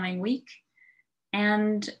this coming week.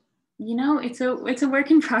 And you know, it's a work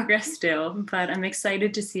in progress still, but I'm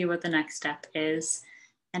excited to see what the next step is.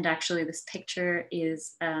 And actually this picture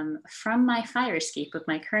is from my fire escape of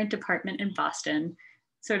my current department in Boston,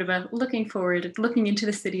 sort of a looking forward, looking into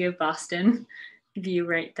the city of Boston view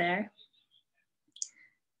right there.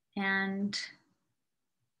 And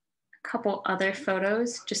a couple other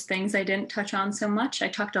photos, just things I didn't touch on so much. I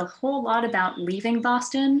talked a whole lot about leaving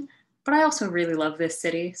Boston, but I also really love this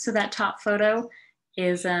city. So that top photo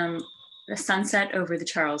is the sunset over the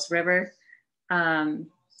Charles River.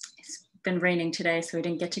 It's been raining today, so I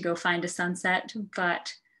didn't get to go find a sunset,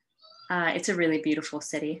 but it's a really beautiful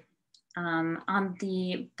city. On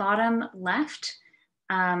the bottom left,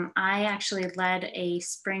 I actually led a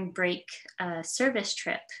spring break service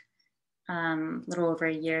trip a little over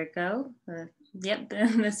a year ago.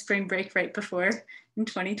 The spring break right before in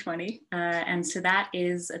 2020. And so that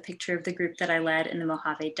is a picture of the group that I led in the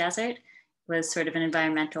Mojave Desert. It was sort of an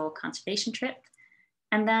environmental conservation trip.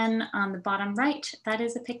 And then on the bottom right, that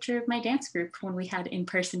is a picture of my dance group when we had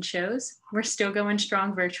in-person shows. We're still going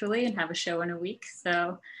strong virtually and have a show in a week.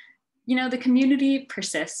 So, you know, the community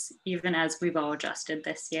persists even as we've all adjusted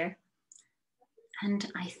this year.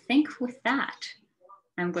 And I think with that,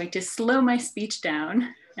 I'm going to slow my speech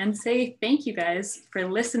down and say thank you guys for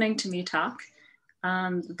listening to me talk.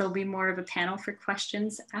 There'll be more of a panel for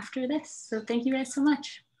questions after this. So thank you guys so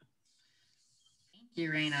much. Thank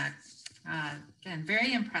you, Raina. Again,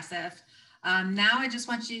 very impressive. Now I just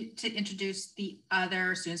want you to introduce the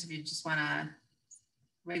other students, if you just want to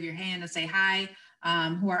wave your hand and say hi,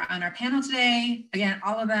 who are on our panel today. Again,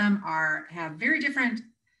 all of them have very different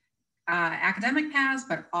academic paths,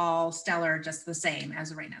 but all stellar, just the same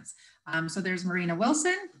as Raina's. So there's Marina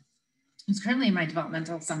Wilson, who's currently in my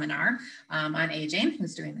developmental seminar on aging,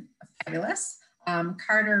 who's doing fabulous.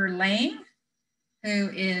 Carter Lang,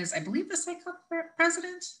 who is, I believe, the psych club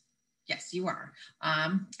president. Yes, you are,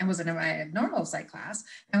 and was in a normal psych class.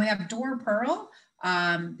 And we have Dor Pearl,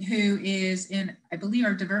 who is in, I believe,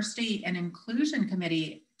 our diversity and inclusion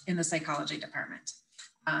committee in the psychology department.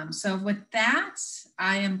 So with that,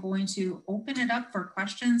 I am going to open it up for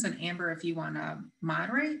questions. And Amber, if you want to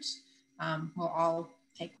moderate, we'll all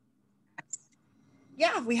take.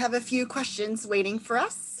 Yeah, we have a few questions waiting for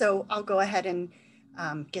us. So I'll go ahead and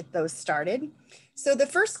get those started. So the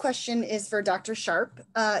first question is for Dr. Sharp.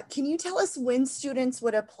 Can you tell us when students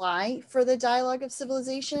would apply for the Dialogue of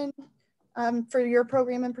Civilization for your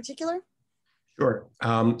program in particular? Sure.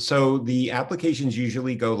 So the applications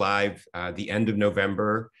usually go live the end of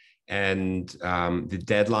November, and the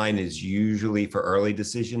deadline is usually for early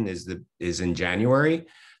decision is in January.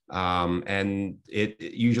 And it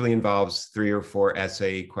usually involves 3 or 4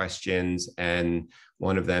 essay questions, and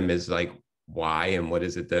one of them is like, why and what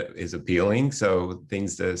is it that is appealing? So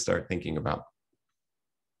things to start thinking about.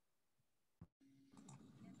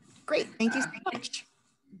 Great, thank you so much.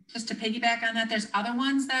 Just to piggyback on that, there's other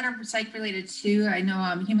ones that are psych related too. I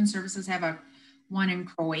know Human Services have one in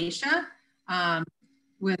Croatia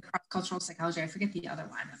with cross-cultural psychology. I forget the other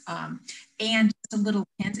one. And just a little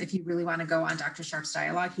hint, if you really want to go on Dr. Sharp's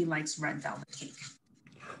dialogue, he likes red velvet cake.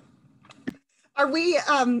 Are we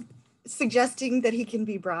suggesting that he can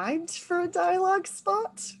be bribed for a dialogue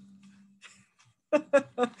spot?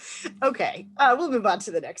 Okay, we'll move on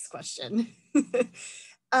to the next question.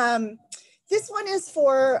 This one is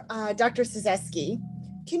for Dr. Cizeski.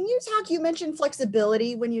 Can you you mentioned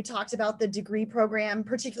flexibility when you talked about the degree program,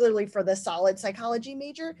 particularly for the solid psychology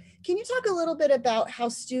major. Can you talk a little bit about how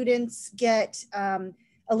students get a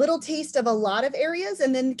little taste of a lot of areas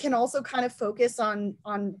and then can also kind of focus on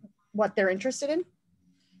what they're interested in?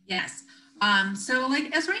 Yes. So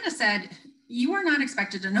like as Raina said, you are not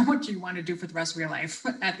expected to know what you want to do for the rest of your life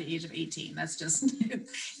at the age of 18. That's just, it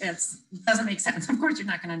doesn't make sense. Of course, you're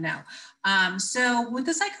not going to know. So with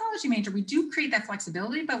the psychology major, we do create that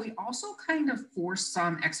flexibility, but we also kind of force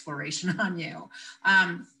some exploration on you.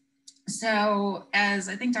 So as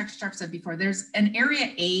I think Dr. Sharp said before, there's an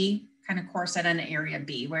area A kind of course set in an area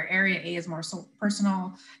B, where area A is more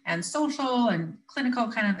personal and social and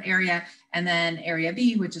clinical kind of area, and then area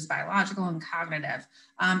B, which is biological and cognitive.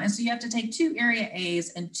 And so you have to take 2 area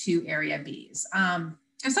A's and 2 area B's. And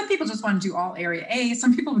some people just want to do all area A,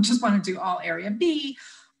 some people just want to do all area B.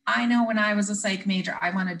 I know when I was a psych major, I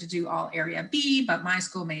wanted to do all area B, but my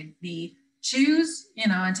school made me choose,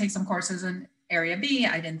 and take some courses in area B.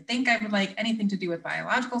 I didn't think I would like anything to do with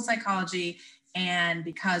biological psychology. And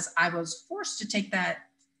because I was forced to take that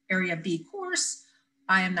area B course,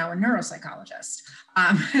 I am now a neuropsychologist.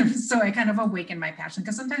 So I kind of awakened my passion,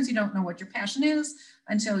 because sometimes you don't know what your passion is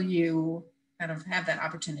until you kind of have that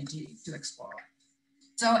opportunity to explore.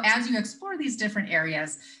 So as you explore these different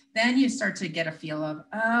areas, then you start to get a feel of,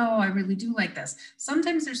 oh, I really do like this.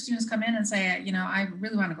 Sometimes their students come in and say, I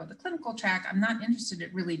really want to go the clinical track. I'm not interested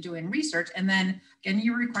in really doing research. And then again,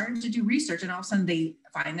 you're required to do research, and all of a sudden they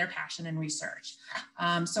find their passion in research.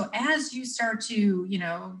 So as you start to,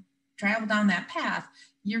 travel down that path,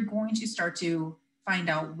 you're going to start to find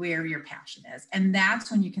out where your passion is. And that's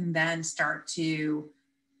when you can then start to,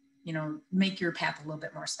 make your path a little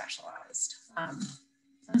bit more specialized.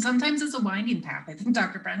 And sometimes it's a winding path. I think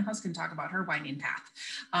Dr. Brenhouse can talk about her winding path.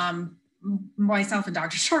 Myself and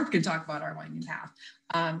Dr. Sharp can talk about our winding path.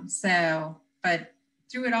 But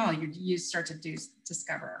through it all, you start to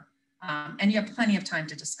discover, and you have plenty of time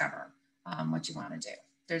to discover what you want to do.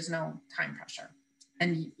 There's no time pressure.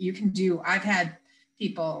 And you can I've had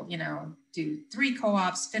people, do 3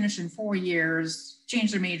 co-ops, finish in 4 years,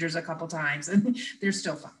 change their majors a couple times, and they're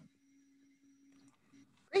still fine.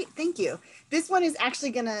 Great, thank you. This one is actually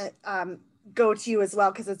gonna go to you as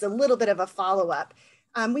well, because it's a little bit of a follow-up.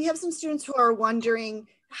 We have some students who are wondering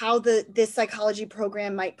how this psychology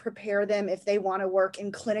program might prepare them if they want to work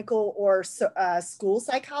in clinical or school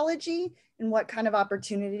psychology, and what kind of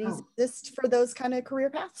opportunities exist for those kind of career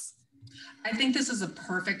paths. I think this is a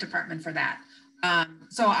perfect department for that.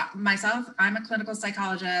 So myself, I'm a clinical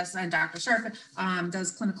psychologist, and Dr. Sharp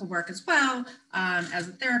does clinical work as well as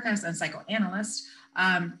a therapist and psychoanalyst.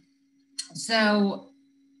 So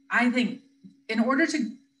I think in order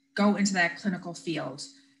to go into that clinical field,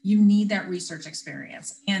 you need that research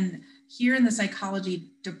experience. And here in the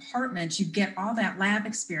psychology department, you get all that lab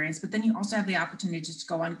experience, but then you also have the opportunity to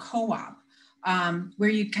go on co-op, where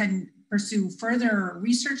you can pursue further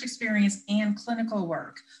research experience and clinical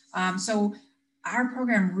work. So our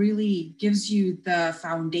program really gives you the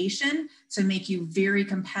foundation to make you very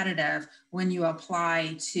competitive when you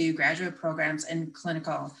apply to graduate programs in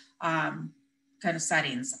clinical kind of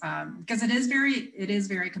settings, because it is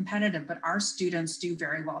very competitive, but our students do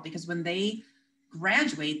very well, because when they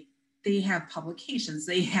graduate, they have publications,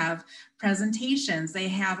 they have presentations, they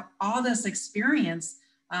have all this experience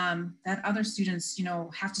that other students,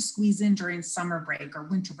 have to squeeze in during summer break or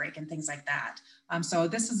winter break and things like that. So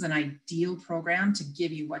this is an ideal program to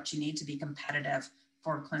give you what you need to be competitive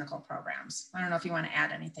for clinical programs. I don't know if you want to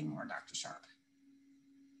add anything more, Dr. Sharp.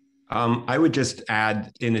 I would just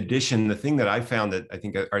add, in addition, the thing that I found that I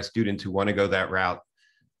think our students who want to go that route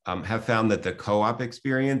have found that the co-op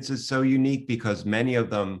experience is so unique, because many of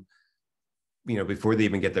them, before they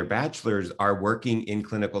even get their bachelor's, are working in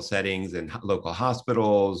clinical settings in local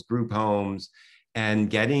hospitals, group homes, and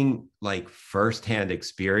getting like firsthand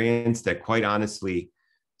experience that, quite honestly,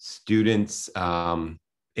 students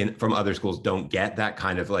from other schools don't get. That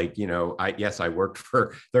kind of like, I worked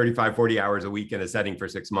for 35, 40 hours a week in a setting for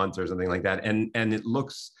 6 months or something like that. And it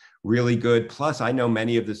looks really good. Plus, I know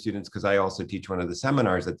many of the students, because I also teach one of the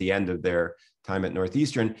seminars at the end of their time at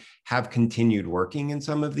Northeastern, have continued working in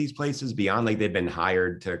some of these places beyond, like they've been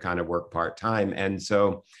hired to kind of work part-time. And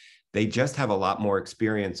so they just have a lot more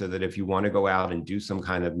experience, so that if you want to go out and do some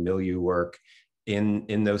kind of milieu work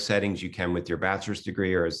in those settings, you can with your bachelor's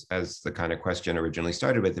degree, or as the kind of question originally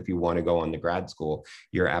started with, if you want to go on to grad school,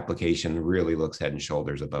 your application really looks head and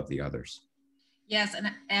shoulders above the others. Yes,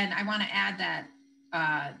 and I want to add that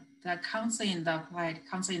the applied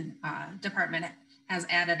counseling department has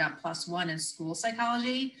added a +1 in school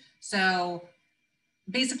psychology. So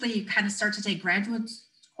basically you kind of start to take graduate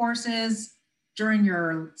courses during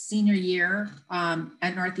your senior year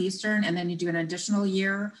at Northeastern, and then you do an additional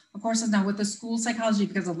year of courses. Now with the school psychology,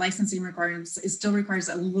 because of licensing requirements, it still requires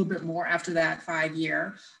a little bit more after that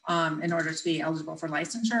 5-year in order to be eligible for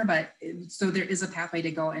licensure. But so there is a pathway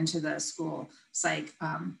to go into the school psych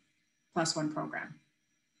 +1 program.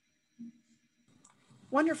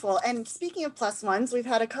 Wonderful. And speaking of +1s, we've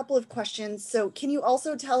had a couple of questions. So can you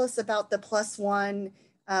also tell us about the +1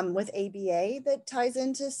 with ABA that ties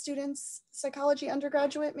into students' psychology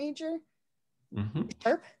undergraduate major? Mm-hmm.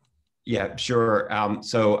 Sharp? Yeah, sure.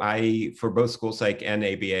 So for both school psych and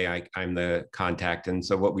ABA, I'm the contact. And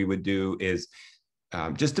so what we would do is,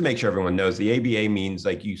 just to make sure everyone knows, the ABA means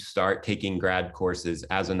like you start taking grad courses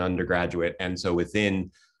as an undergraduate. And so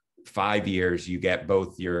within 5 years, you get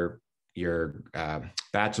both your your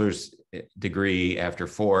bachelor's degree after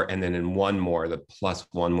 4, and then in one more, the plus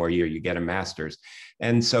 1 more year, you get a master's.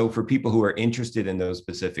 And so for people who are interested in those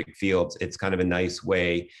specific fields, it's kind of a nice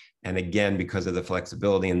way. And again, because of the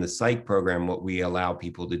flexibility in the psych program, what we allow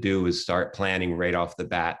people to do is start planning right off the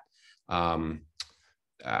bat.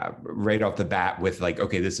 With like,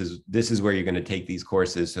 okay, this is where you're going to take these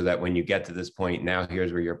courses, so that when you get to this point, now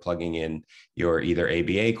here's where you're plugging in your either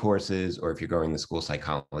ABA courses, or if you're going the school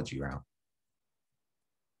psychology route.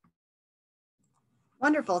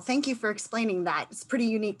 Wonderful. Thank you for explaining that. It's pretty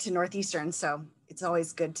unique to Northeastern, so it's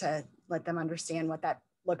always good to let them understand what that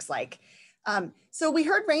looks like. So we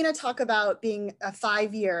heard Raina talk about being a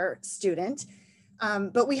 5-year student,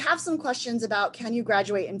 but we have some questions about, can you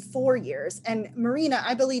graduate in 4 years? And Marina,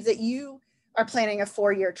 I believe that you are planning a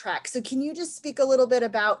 4-year track. So can you just speak a little bit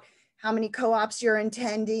about how many co-ops you're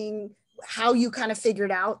intending, how you kind of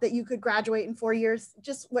figured out that you could graduate in 4 years,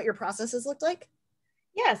 just what your process has looked like?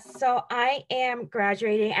 Yes, so I am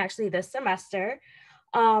graduating actually this semester.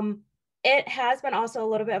 It has been also a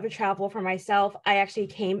little bit of a travel for myself. I actually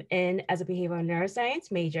came in as a behavioral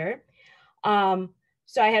neuroscience major.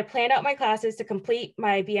 So I had planned out my classes to complete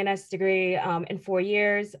my BNS degree in 4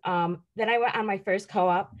 years. Then I went on my first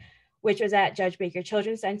co-op, which was at Judge Baker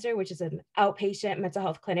Children's Center, which is an outpatient mental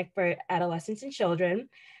health clinic for adolescents and children.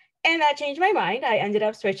 And that changed my mind. I ended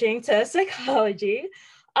up switching to psychology.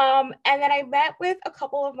 And then I met with a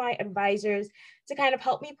couple of my advisors to kind of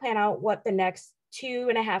help me plan out what the next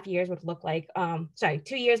 2.5 years would look like.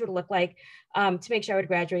 2 years would look like to make sure I would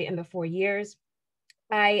graduate in the 4 years.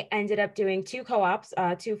 I ended up doing 2 co-ops,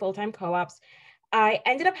 2 full-time co-ops. I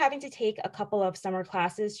ended up having to take a couple of summer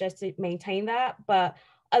classes just to maintain that, but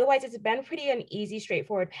otherwise it's been pretty an easy,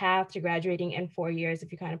 straightforward path to graduating in 4 years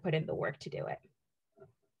if you kind of put in the work to do it.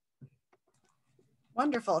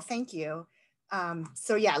 Wonderful, thank you.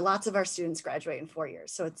 So yeah, lots of our students graduate in 4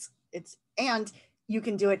 years. So and you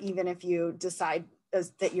can do it even if you decide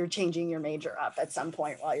that you're changing your major up at some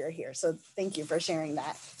point while you're here. So thank you for sharing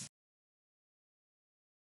that.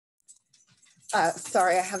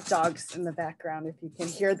 Sorry, I have dogs in the background. If you can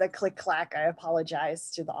hear the click clack, I apologize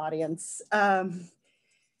to the audience.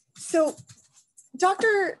 So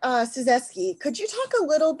Dr. Cyzeski, could you talk a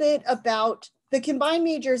little bit about the combined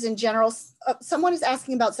majors in general? Someone is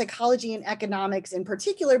asking about psychology and economics in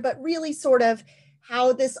particular, but really sort of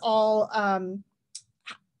how this all,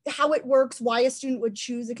 how it works, why a student would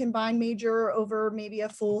choose a combined major over maybe a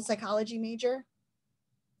full psychology major?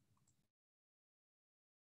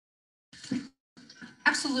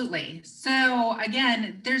 Absolutely. So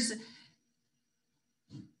again,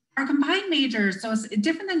 our combined majors, so it's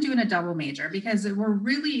different than doing a double major because we're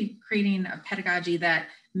really creating a pedagogy that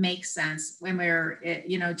makes sense when we're,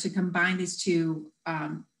 to combine these two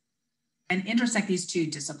and intersect these 2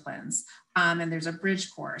 disciplines. And there's a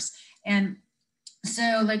bridge course. And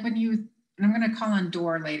so like when and I'm going to call on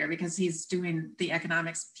Dor later because he's doing the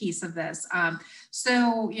economics piece of this.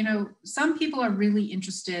 So, some people are really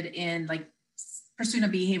interested in like pursuing a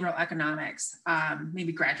behavioral economics,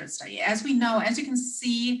 maybe graduate study. As we know, as you can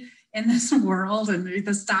see in this world, and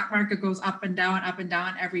the stock market goes up and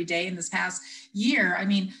down every day in this past year, I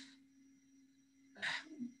mean,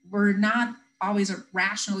 we're not always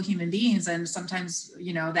rational human beings. And sometimes,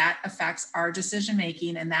 that affects our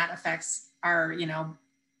decision-making and that affects our,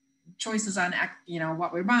 choices on,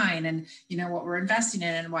 what we're buying and, what we're investing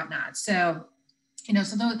in and whatnot. So,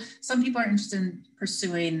 some people are interested in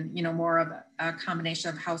pursuing, more of a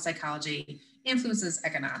combination of how psychology influences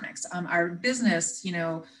economics. Our business,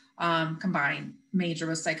 combined major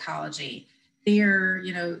with psychology.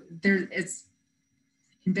 It's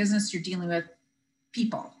in business, you're dealing with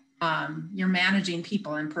people. You're managing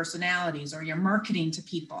people and personalities, or you're marketing to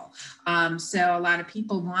people. So a lot of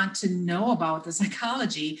people want to know about the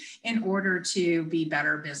psychology in order to be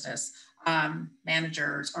better business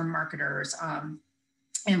managers or marketers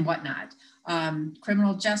and whatnot.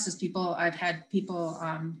 Criminal justice people, I've had people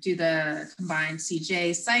do the combined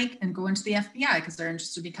CJ psych and go into the FBI because they're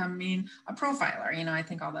interested in becoming a profiler. I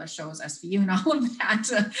think all the shows, SVU and all of that,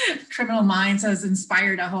 Criminal Minds has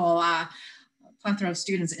inspired a whole plethora of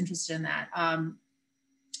students interested in that.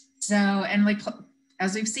 And like,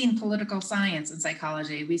 as we've seen political science and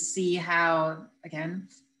psychology, we see how, again,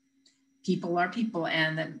 people are people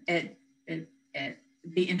and that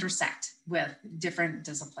they intersect with different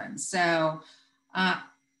disciplines. So,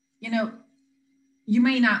 you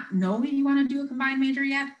may not know you want to do a combined major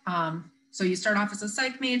yet. So you start off as a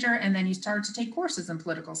psych major and then you start to take courses in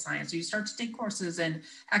political science, or you start to take courses in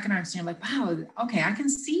economics, and you're like, wow, okay, I can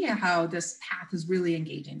see how this path is really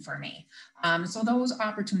engaging for me. So those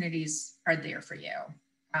opportunities are there for you.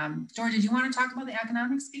 George, did you want to talk about the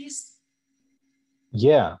economics piece?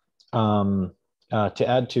 Yeah. To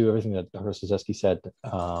add to everything that Dr. Soszeski said,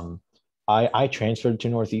 I transferred to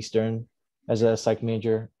Northeastern as a psych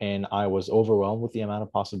major, and I was overwhelmed with the amount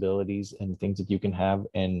of possibilities and things that you can have.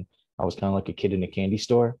 And I was kind of like a kid in a candy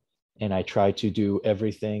store, and I tried to do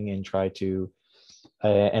everything and try to,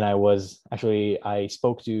 and I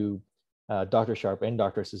spoke to Dr. Sharp and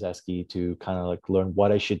Dr. Soszeski to kind of like learn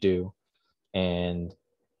what I should do. And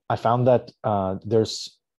I found that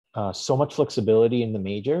there's so much flexibility in the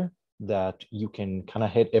major that you can kind of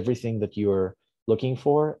hit everything that you're looking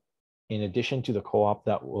for, in addition to the co-op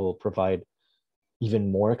that will provide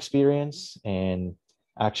even more experience. And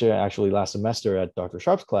actually last semester at Dr.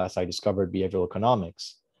 Sharp's class, I discovered behavioral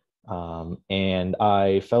economics. And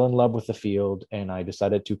I fell in love with the field, and I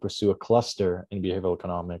decided to pursue a cluster in behavioral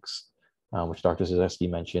economics, which Dr. Soszeski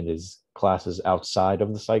mentioned is classes outside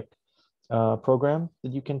of the psych program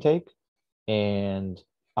that you can take. And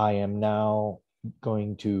I am now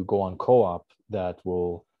going to go on co-op that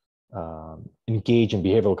will engage in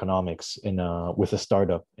behavioral economics with a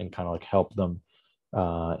startup and kind of like help them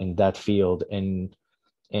in that field. And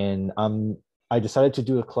I decided to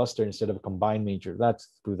do a cluster instead of a combined major. That's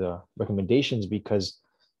through the recommendations, because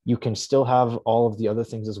you can still have all of the other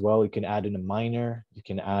things as well. You can add in a minor, you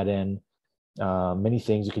can add in many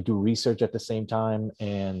things. You could do research at the same time,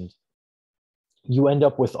 and you end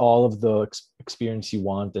up with all of the experience you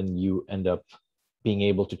want, and you end up being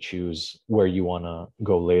able to choose where you want to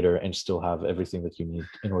go later and still have everything that you need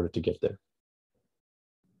in order to get there.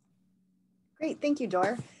 Great, thank you,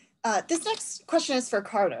 Dor. This next question is for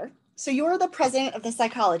Carter. So you're the president of the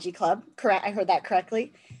Psychology Club, correct? I heard that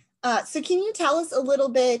correctly. So can you tell us a little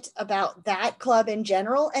bit about that club in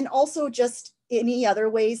general, and also just any other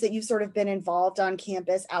ways that you've sort of been involved on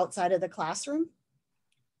campus outside of the classroom?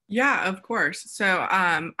 Yeah, of course. So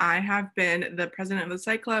I have been the president of the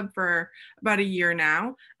Psych Club for about a year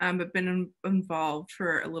now, but been involved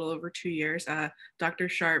for a little over 2 years. Dr.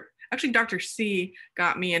 Sharp, actually Dr. C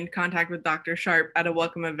got me in contact with Dr. Sharp at a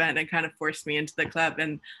welcome event and kind of forced me into the club,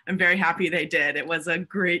 and I'm very happy they did. It was a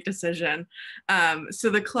great decision. So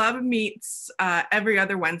the club meets every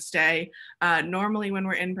other Wednesday. Normally when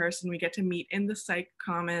we're in person, we get to meet in the Psych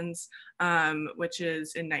Commons, which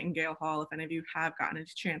is in Nightingale Hall, if any of you have gotten a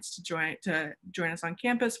chance to join us on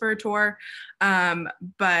campus for a tour.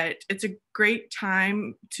 But it's a great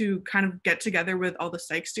time to kind of get together with all the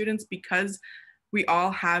psych students, because we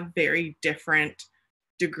all have very different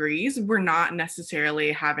degrees. We're not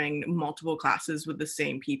necessarily having multiple classes with the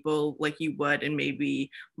same people like you would in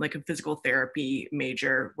maybe like a physical therapy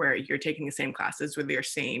major, where you're taking the same classes with your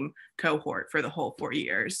same cohort for the whole 4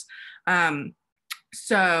 years.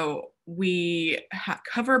 So we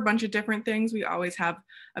cover a bunch of different things. We always have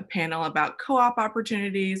a panel about co-op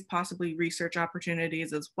opportunities, possibly research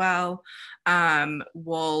opportunities as well.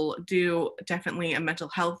 We'll do definitely a mental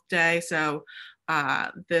health day. So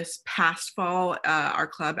this past fall, our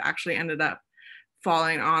club actually ended up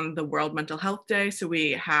falling on the World Mental Health Day. So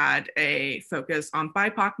we had a focus on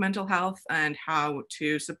BIPOC mental health and how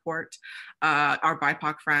to support our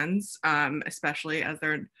BIPOC friends, especially as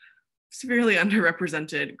they're severely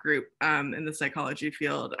underrepresented group in the psychology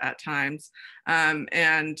field at times.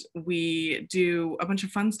 And we do a bunch of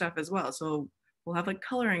fun stuff as well. So we'll have like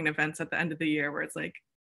coloring events at the end of the year where it's like,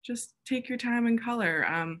 just take your time and color.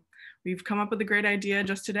 We've come up with a great idea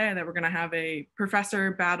just today that we're gonna have a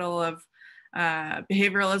professor battle of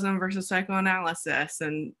behavioralism versus psychoanalysis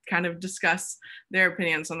and kind of discuss their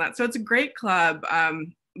opinions on that. So it's a great club.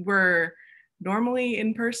 We're normally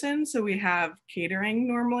in person, so we have catering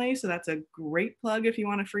normally, so that's a great plug if you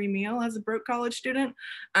want a free meal as a broke college student.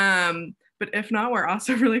 But if not, we're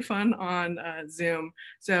also really fun on Zoom.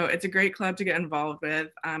 So it's a great club to get involved with,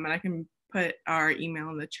 and I can put our email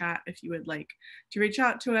in the chat if you would like to reach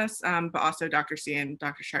out to us, but also Dr. C and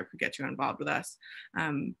Dr. Sharp could get you involved with us.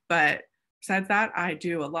 But besides that, I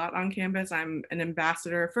do a lot on campus. I'm an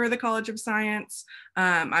ambassador for the College of Science.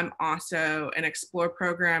 I'm also an Explore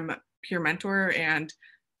program peer mentor and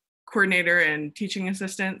coordinator and teaching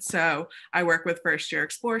assistant. So I work with first year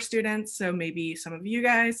Explore students. So maybe some of you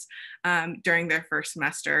guys during their first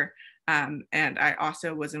semester. And I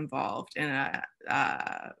also was involved in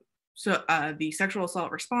the Sexual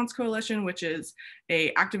Assault Response Coalition, which is an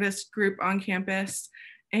activist group on campus.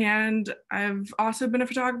 And I've also been a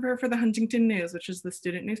photographer for the Huntington News, which is the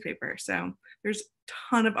student newspaper. So there's a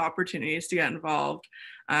ton of opportunities to get involved,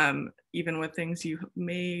 even with things you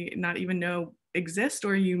may not even know exist,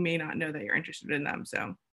 or you may not know that you're interested in them.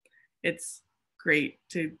 So it's great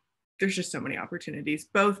there's just so many opportunities,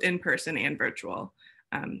 both in person and virtual.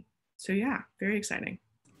 So yeah, very exciting.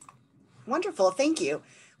 Wonderful, thank you.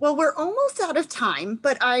 Well, we're almost out of time,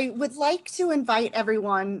 but I would like to invite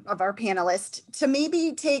everyone of our panelists to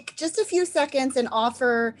maybe take just a few seconds and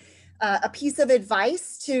offer a piece of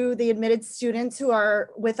advice to the admitted students who are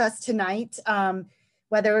with us tonight,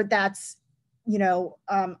 whether that's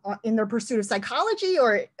in their pursuit of psychology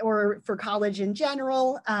or for college in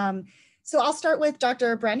general. So I'll start with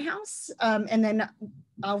Dr. Brenhouse, and then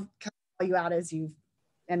I'll call you out and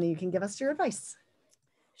then you can give us your advice.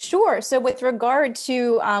 Sure. So with regard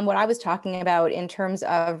to what I was talking about in terms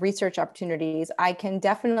of research opportunities, I can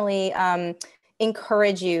definitely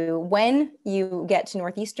encourage you when you get to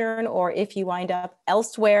Northeastern, or if you wind up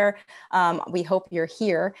elsewhere, we hope you're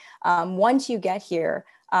here. Once you get here,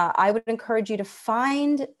 I would encourage you to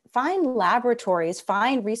find laboratories,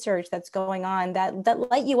 find research that's going on that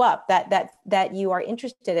light you up, that you are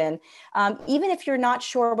interested in, even if you're not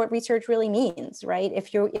sure what research really means, right?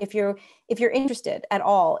 If you're interested at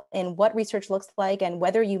all in what research looks like and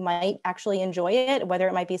whether you might actually enjoy it, whether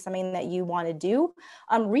it might be something that you want to do,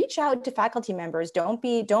 reach out to faculty members. Don't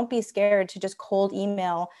be scared to just cold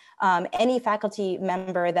email any faculty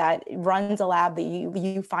member that runs a lab that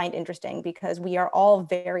you find interesting, because we are all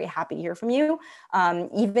very happy to hear from you.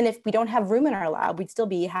 Even if we don't have room in our lab, we'd still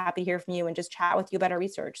be happy to hear from you and just chat with you about our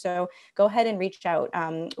research. So go ahead and reach out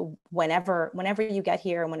whenever you get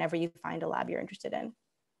here and whenever you find a lab you're interested in.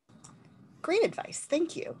 Great advice,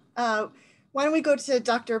 thank you. Why don't we go to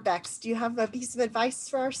Dr. Bex? Do you have a piece of advice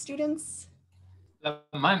for our students?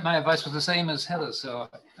 My advice was the same as Heather's. So,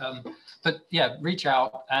 but yeah, reach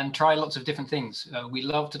out and try lots of different things. We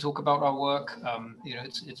love to talk about our work.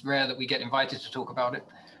 It's rare that we get invited to talk about it.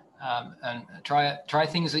 And try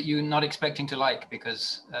things that you're not expecting to like,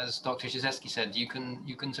 because as Dr. Krzyzewski said, you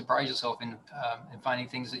can surprise yourself in finding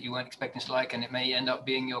things that you weren't expecting to like, and it may end up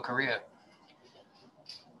being your career.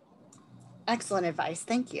 Excellent advice,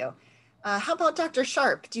 thank you. How about Dr.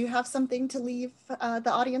 Sharp? Do you have something to leave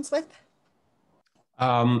the audience with?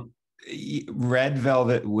 Red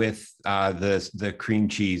velvet with the cream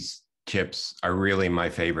cheese chips are really my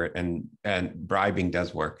favorite, and bribing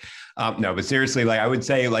does work. No, but seriously, I would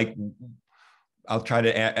say, I'll try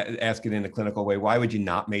to ask it in a clinical way. Why would you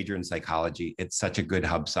not major in psychology? It's such a good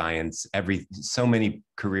hub science. So many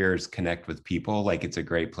careers connect with people. It's a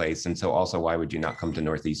great place. And so also, why would you not come to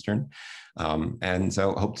Northeastern? And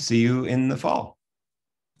so hope to see you in the fall.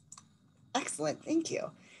 Excellent, thank you.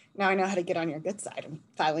 Now I know how to get on your good side. I'm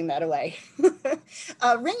filing that away.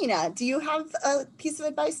 Raina, do you have a piece of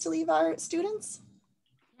advice to leave our students?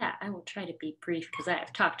 Yeah, I will try to be brief because I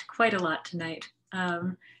have talked quite a lot tonight.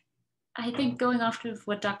 I think going off of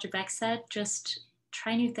what Dr. Beck said, just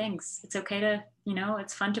try new things. It's okay to,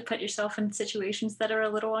 it's fun to put yourself in situations that are a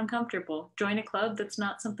little uncomfortable. Join a club that's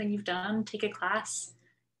not something you've done, take a class,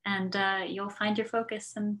 and you'll find your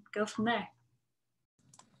focus and go from there.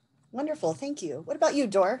 Wonderful, thank you. What about you,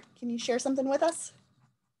 Dor? Can you share something with us?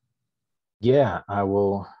 Yeah, I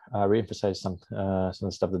will reemphasize some of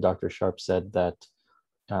the stuff that Dr. Sharp said, that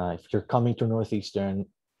if you're coming to Northeastern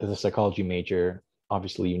as a psychology major,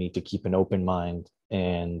 obviously you need to keep an open mind,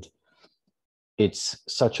 and it's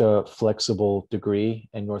such a flexible degree,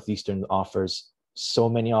 and Northeastern offers so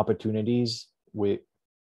many opportunities with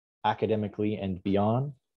academically and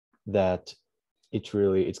beyond, that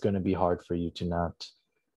it's going to be hard for you to not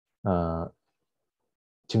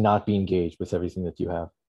be engaged with everything that you have.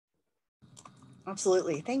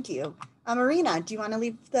 Absolutely, thank you. Marina, do you want to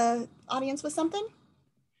leave the audience with something?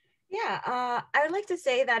 Yeah, I would like to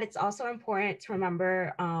say that it's also important to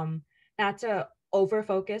remember not to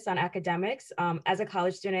over-focus on academics. As a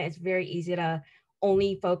college student, it's very easy to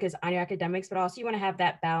only focus on your academics, but also you want to have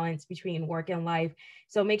that balance between work and life.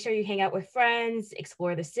 So make sure you hang out with friends,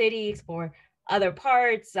 explore the city, explore other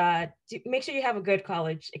parts, make sure you have a good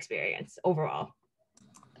college experience overall.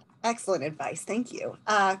 Excellent advice, thank you.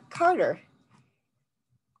 Carter.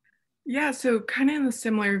 Yeah, so kind of in a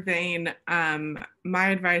similar vein, my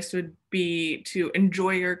advice would be to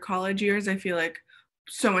enjoy your college years. I feel like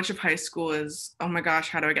so much of high school is, oh my gosh,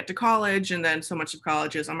 how do I get to college? And then so much of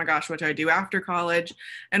college is, oh my gosh, what do I do after college?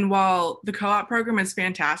 And while the co-op program is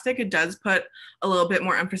fantastic, it does put a little bit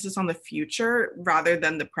more emphasis on the future rather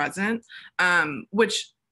than the present,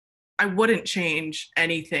 which I wouldn't change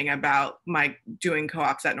anything about my doing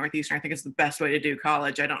co-ops at Northeastern. I think it's the best way to do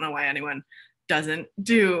college. I don't know why anyone doesn't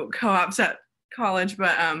do co-ops at college,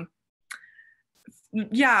 but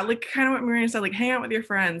yeah, kind of what Marina said, hang out with your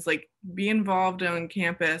friends, be involved on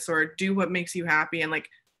campus, or do what makes you happy, and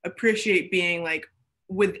appreciate being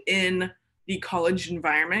within the college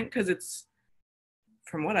environment, because it's,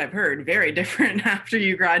 from what I've heard, very different after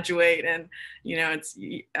you graduate. And it's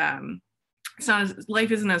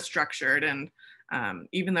life isn't as structured, and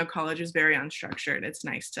even though college is very unstructured, it's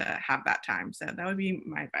nice to have that time. So that would be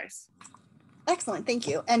my advice. Excellent, thank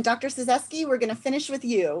you. And Dr. Cizeski, we're going to finish with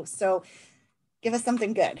you. So give us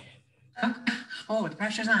something good. Oh, the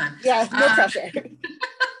pressure's on. Yeah, no pressure.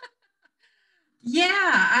 Yeah,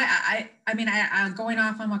 I mean, going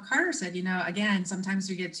off on what Carter said, you know, again, sometimes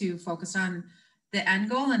you get too focused on the end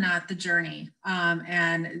goal and not the journey.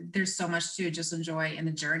 And there's so much to just enjoy in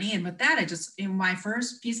the journey. And with that, my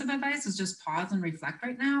first piece of advice is just pause and reflect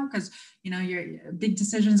right now, because, you know, your big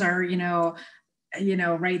decisions are, you know,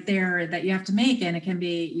 right there that you have to make. And it can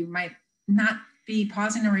be, you might not be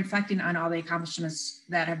pausing and reflecting on all the accomplishments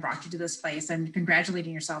that have brought you to this place, and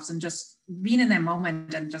congratulating yourselves and just being in that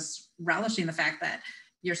moment and just relishing the fact that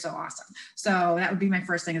you're so awesome. So that would be my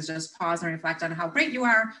first thing, is just pause and reflect on how great you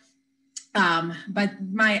are. But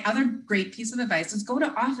my other great piece of advice is go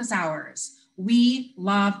to office hours. We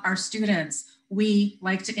love our students. We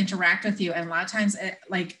like to interact with you. And a lot of times,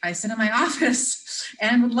 like, I sit in my office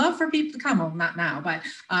and would love for people to come. Well, not now, but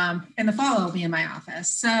in the fall, I'll be in my office.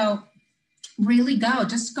 So really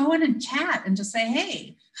just go in and chat and just say,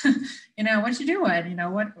 hey, you know, what you doing? You know,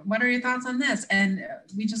 what are your thoughts on this? And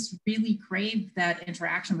we just really crave that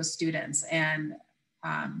interaction with students. And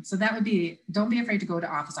so that would be, don't be afraid to go to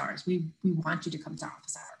office hours. We want you to come to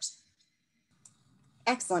office hours.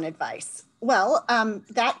 Excellent advice. Well,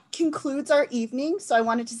 that concludes our evening. So I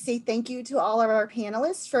wanted to say thank you to all of our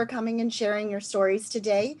panelists for coming and sharing your stories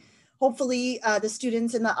today. Hopefully the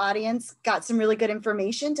students in the audience got some really good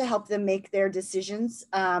information to help them make their decisions.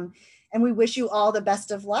 And we wish you all the best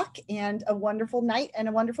of luck and a wonderful night and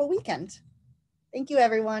a wonderful weekend. Thank you,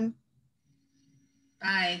 everyone.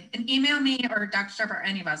 Bye. And email me or Dr. Sharp or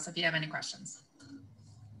any of us if you have any questions.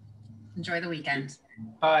 Enjoy the weekend.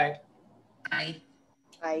 Bye. Bye.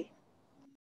 Bye.